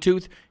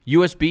 Bluetooth,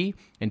 USB,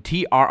 and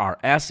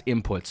TRRS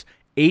inputs,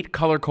 8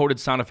 color-coded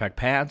sound effect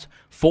pads,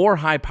 4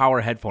 high-power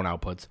headphone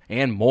outputs,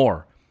 and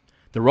more.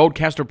 The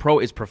Rodecaster Pro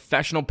is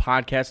professional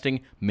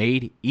podcasting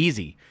made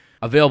easy.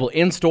 Available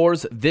in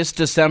stores this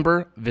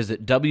December.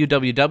 Visit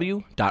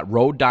www.rode.com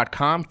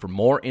for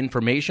more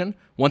information.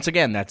 Once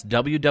again, that's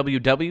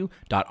www.rode.com.